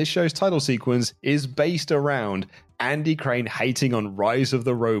 yes, this show's title sequence is based around, Andy Crane hating on Rise of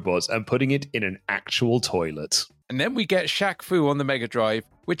the Robots and putting it in an actual toilet. And then we get Shaq Fu on the Mega Drive,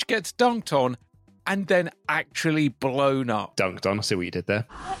 which gets dunked on and then actually blown up. Dunked on, I see what you did there.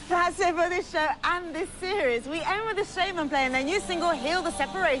 That's it for this show and this series. We end with the Shaman playing their new single, Heal the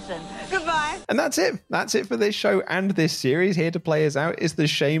Separation. Goodbye. And that's it. That's it for this show and this series. Here to play us out is the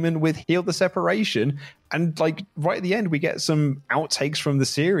Shaman with Heal the Separation. And like right at the end, we get some outtakes from the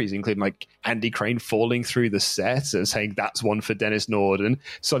series, including like Andy Crane falling through the set and saying that's one for Dennis Norden.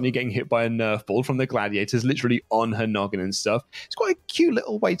 Sonya getting hit by a Nerf ball from the Gladiators, literally on her noggin and stuff. It's quite a cute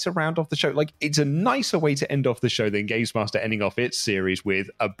little way to round off the show. Like, it's a nicer way to end off the show than Games Master ending off its series with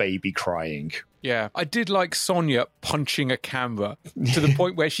a baby crying. Yeah, I did like Sonya punching a camera to the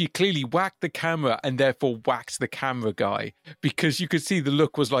point where she clearly whacked the camera and therefore whacked the camera guy, because you could see the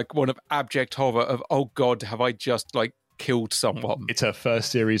look was like one of abject horror of, oh God, have I just like killed someone? It's her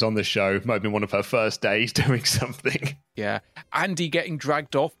first series on the show. Might have been one of her first days doing something. Yeah. Andy getting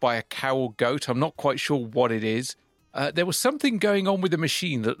dragged off by a cow or goat. I'm not quite sure what it is. There was something going on with the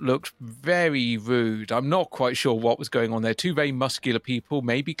machine that looked very rude. I'm not quite sure what was going on there. Two very muscular people,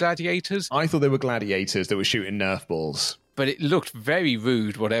 maybe gladiators. I thought they were gladiators that were shooting Nerf balls. But it looked very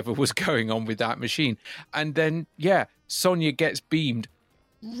rude, whatever was going on with that machine. And then, yeah, Sonya gets beamed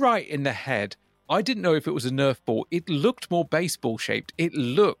right in the head. I didn't know if it was a Nerf ball. It looked more baseball shaped. It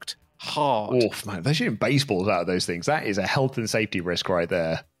looked hard. Oof, man, they're shooting baseballs out of those things. That is a health and safety risk right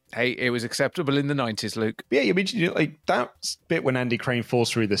there. Hey, it was acceptable in the 90s, Luke. Yeah, you mentioned like that bit when Andy Crane falls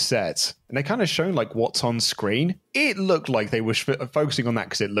through the set, and they kind of shown like what's on screen. It looked like they were focusing on that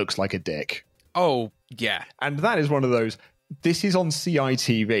because it looks like a dick. Oh, yeah. And that is one of those. This is on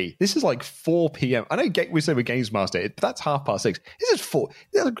CITV. This is like 4 p.m. I know we say with Games Master, but that's 6:30. This is 4.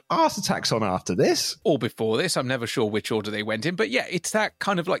 There's Art Attack's on after this. Or before this. I'm never sure which order they went in. But yeah, it's that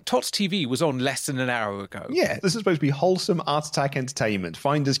kind of like Tots TV was on less than an hour ago. Yeah, this is supposed to be wholesome Art Attack entertainment,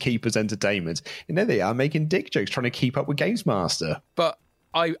 finders keepers entertainment. And there they are making dick jokes, trying to keep up with Games Master. But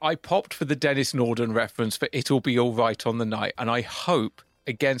I popped for the Dennis Norden reference for It'll Be All Right on the Night. And I hope,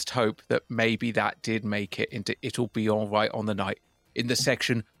 against hope, that maybe that did make it into It'll Be All Right on the Night in the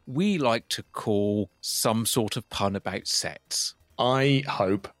section we like to call some sort of pun about sets. I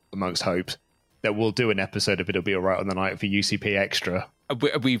hope, amongst hopes, that we'll do an episode of It'll Be All Right on the Night for UCP Extra.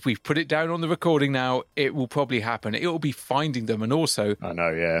 We've put it down on the recording now. It will probably happen. It will be finding them, and also... I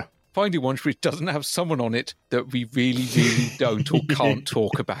know, yeah. Finding one which doesn't have someone on it that we really, really don't or can't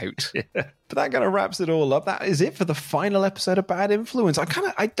talk about. Yeah. But that kind of wraps it all up. That is it for the final episode of Bad Influence.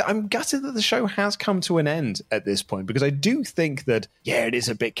 I'm gutted that the show has come to an end at this point, because I do think that, yeah, it is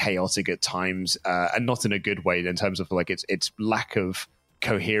a bit chaotic at times, and not in a good way in terms of like its lack of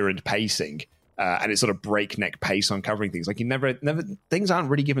coherent pacing. And its sort of breakneck pace on covering things. Like, you never things aren't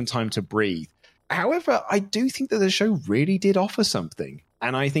really given time to breathe. However, I do think that the show really did offer something.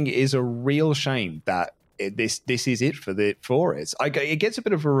 And I think it is a real shame that this is it for it. It gets a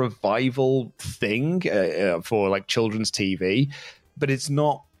bit of a revival thing for like children's TV, but it's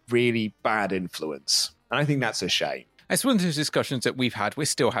not really Bad Influence. And I think that's a shame. It's one of those discussions that we've had. We're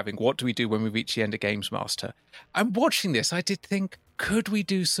still having. What do we do when we reach the end of Games Master? And watching this, I did think, could we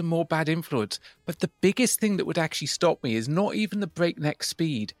do some more Bad Influence? But the biggest thing that would actually stop me is not even the breakneck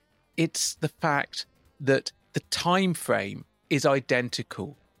speed. It's the fact that the time frame is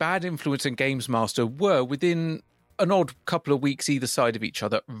identical. Bad Influence and Games Master were within an odd couple of weeks either side of each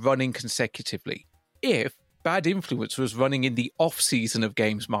other, running consecutively. If Bad Influence was running in the off-season of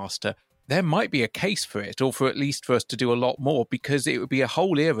Games Master, there might be a case for it, or for at least for us to do a lot more, because it would be a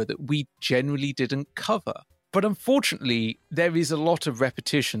whole era that we generally didn't cover. But unfortunately, there is a lot of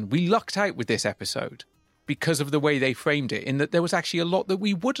repetition. We lucked out with this episode because of the way they framed it, in that there was actually a lot that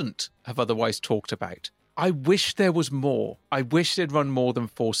we wouldn't have otherwise talked about. I wish there was more. I wish they'd run more than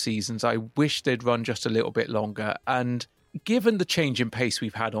 4 seasons. I wish they'd run just a little bit longer. And given the change in pace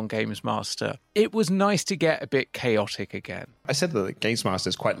we've had on Games Master, it was nice to get a bit chaotic again. I said that Games Master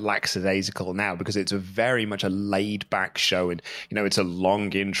is quite lackadaisical now because it's a very much a laid-back show. And, you know, it's a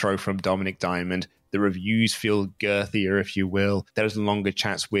long intro from Dominic Diamond. The reviews feel girthier, if you will. There's longer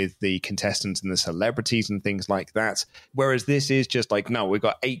chats with the contestants and the celebrities and things like that. Whereas this is just like, no, we've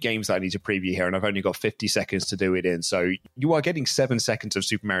got 8 games that I need to preview here, and I've only got 50 seconds to do it in. So you are getting 7 seconds of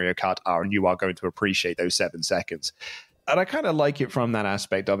Super Mario Kart R, and you are going to appreciate those 7 seconds. And I kind of like it from that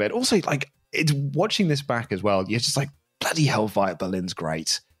aspect of it. Also, like, it's watching this back as well. You're just like, bloody hell, Violet Berlin's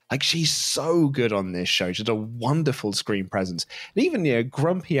great. Like, she's so good on this show. She's a wonderful screen presence. And even, you know,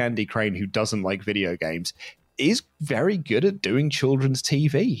 grumpy Andy Crane, who doesn't like video games, is very good at doing children's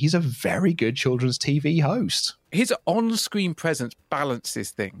TV. He's a very good children's TV host. His on-screen presence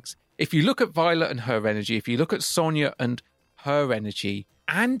balances things. if you look at Violet and her energy, if you look at Sonia and her energy,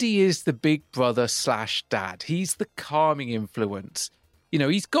 Andy is the big brother / dad. He's the calming influence. You know,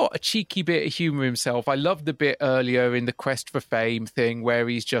 he's got a cheeky bit of humour himself. I love the bit earlier in the Quest for Fame thing where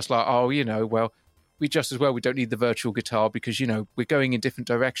he's just like, oh, you know, well, we just as well, we don't need the virtual guitar because, you know, we're going in different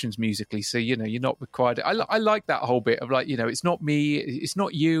directions musically. So, you know, you're not required. I like that whole bit of like, you know, it's not me, it's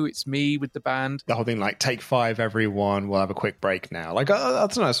not you, it's me with the band. The whole thing like, take 5, everyone, we'll have a quick break now. Like,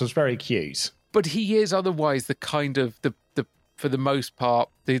 that's nice. It was very cute. But he is otherwise the kind of, the for the most part,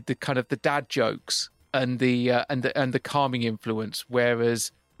 the kind of the dad jokes and the calming influence,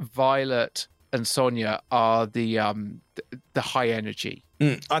 whereas Violet and Sonia are the high energy.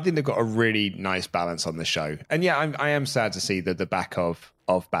 I think they've got a really nice balance on the show, and yeah, I am sad to see the back of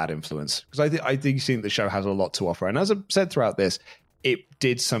bad influence, because I think the show has a lot to offer, and as I've said throughout this, it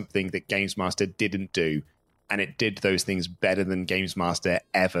did something that Games Master didn't do, and it did those things better than Games Master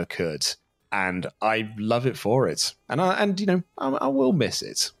ever could, and I love it for it, and you know, I will miss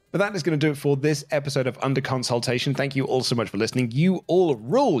it. But that is going to do it for this episode of Under Consultation. Thank you all so much for listening. You all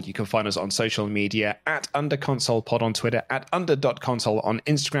rule. You can find us on social media at UnderConsolePod on Twitter, at under.console on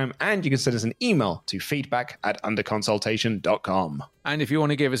Instagram, and you can send us an email to feedback@underconsultation.com. And if you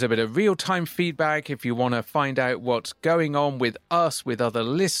want to give us a bit of real-time feedback, if you want to find out what's going on with us, with other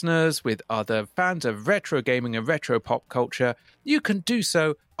listeners, with other fans of retro gaming and retro pop culture, you can do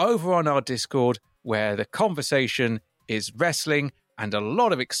so over on our Discord, where the conversation is wrestling and a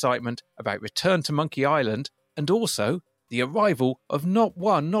lot of excitement about Return to Monkey Island, and also the arrival of not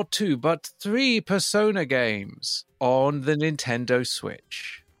 1, not 2, but 3 Persona games on the Nintendo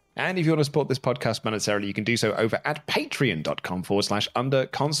Switch. And if you want to support this podcast monetarily, you can do so over at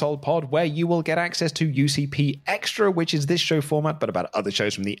patreon.com/underconsolepod, where you will get access to UCP Extra, which is this show format, but about other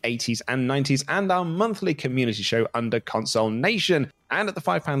shows from the 80s and 90s, and our monthly community show, Under Console Nation. And at the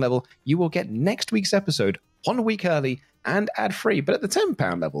 £5 level, you will get next week's episode 1 week early and ad-free. But at the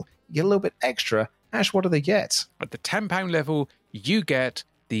 £10 level, you get a little bit extra. Ash, what do they get? At the £10 level, you get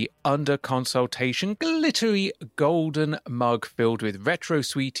the Under Consultation glittery golden mug filled with retro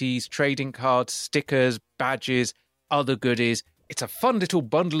sweeties, trading cards, stickers, badges, other goodies. It's a fun little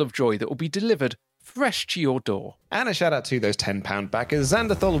bundle of joy that will be delivered fresh to your door. And a shout out to those £10 backers: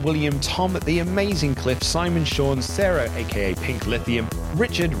 Xanderthal, William, Tom, The Amazing Cliff, Simon, Sean, Sarah, aka Pink Lithium,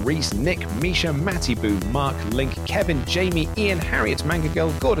 Richard, Reese, Nick, Misha, Matty Boo, Mark, Link, Kevin, Jamie, Ian, Harriet, Manga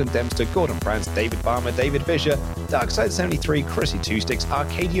Girl, Gordon Dempster, Gordon Brands, David Barmer, David Fisher, Darkside73, Chrissy Two Sticks,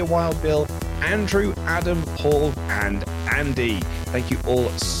 Arcadia Wild Bill, Andrew, Adam, Paul, and Andy. Thank you all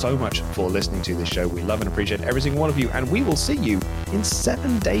so much for listening to this show. We love and appreciate every single one of you, and we will see you in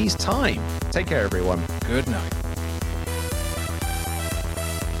 7 days' time. Take care, everyone. Good night.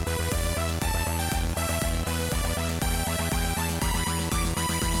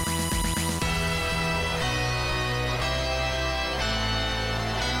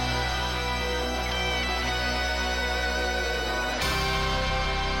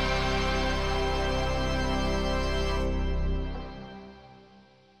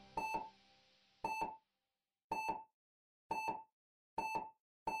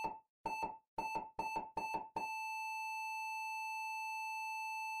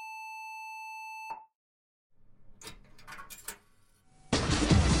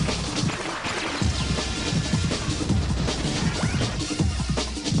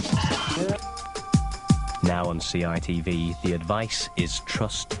 Now on CITV, the advice is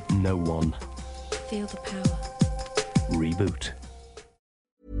trust no one. Feel the power. Reboot.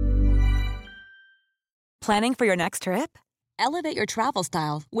 Planning for your next trip? Elevate your travel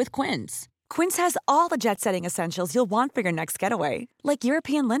style with Quince. Quince has all the jet-setting essentials you'll want for your next getaway, like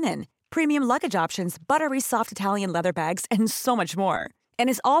European linen, premium luggage options, buttery soft Italian leather bags, and so much more. And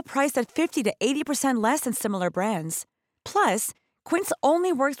is all priced at 50 to 80% less than similar brands. Plus, Quince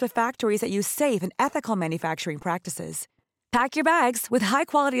only works with factories that use safe and ethical manufacturing practices. Pack your bags with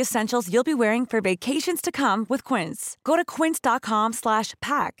high-quality essentials you'll be wearing for vacations to come with Quince. Go to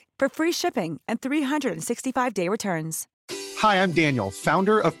quince.com/pack for free shipping and 365-day returns. Hi, I'm Daniel,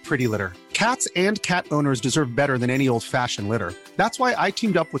 founder of Pretty Litter. Cats and cat owners deserve better than any old-fashioned litter. That's why I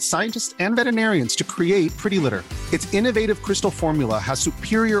teamed up with scientists and veterinarians to create Pretty Litter. Its innovative crystal formula has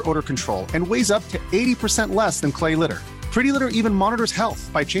superior odor control and weighs up to 80% less than clay litter. Pretty Litter even monitors health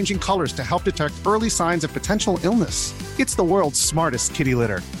by changing colors to help detect early signs of potential illness. It's the world's smartest kitty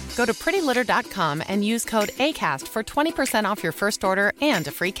litter. Go to prettylitter.com and use code ACAST for 20% off your first order and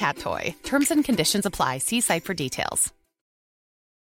a free cat toy. Terms and conditions apply. See site for details.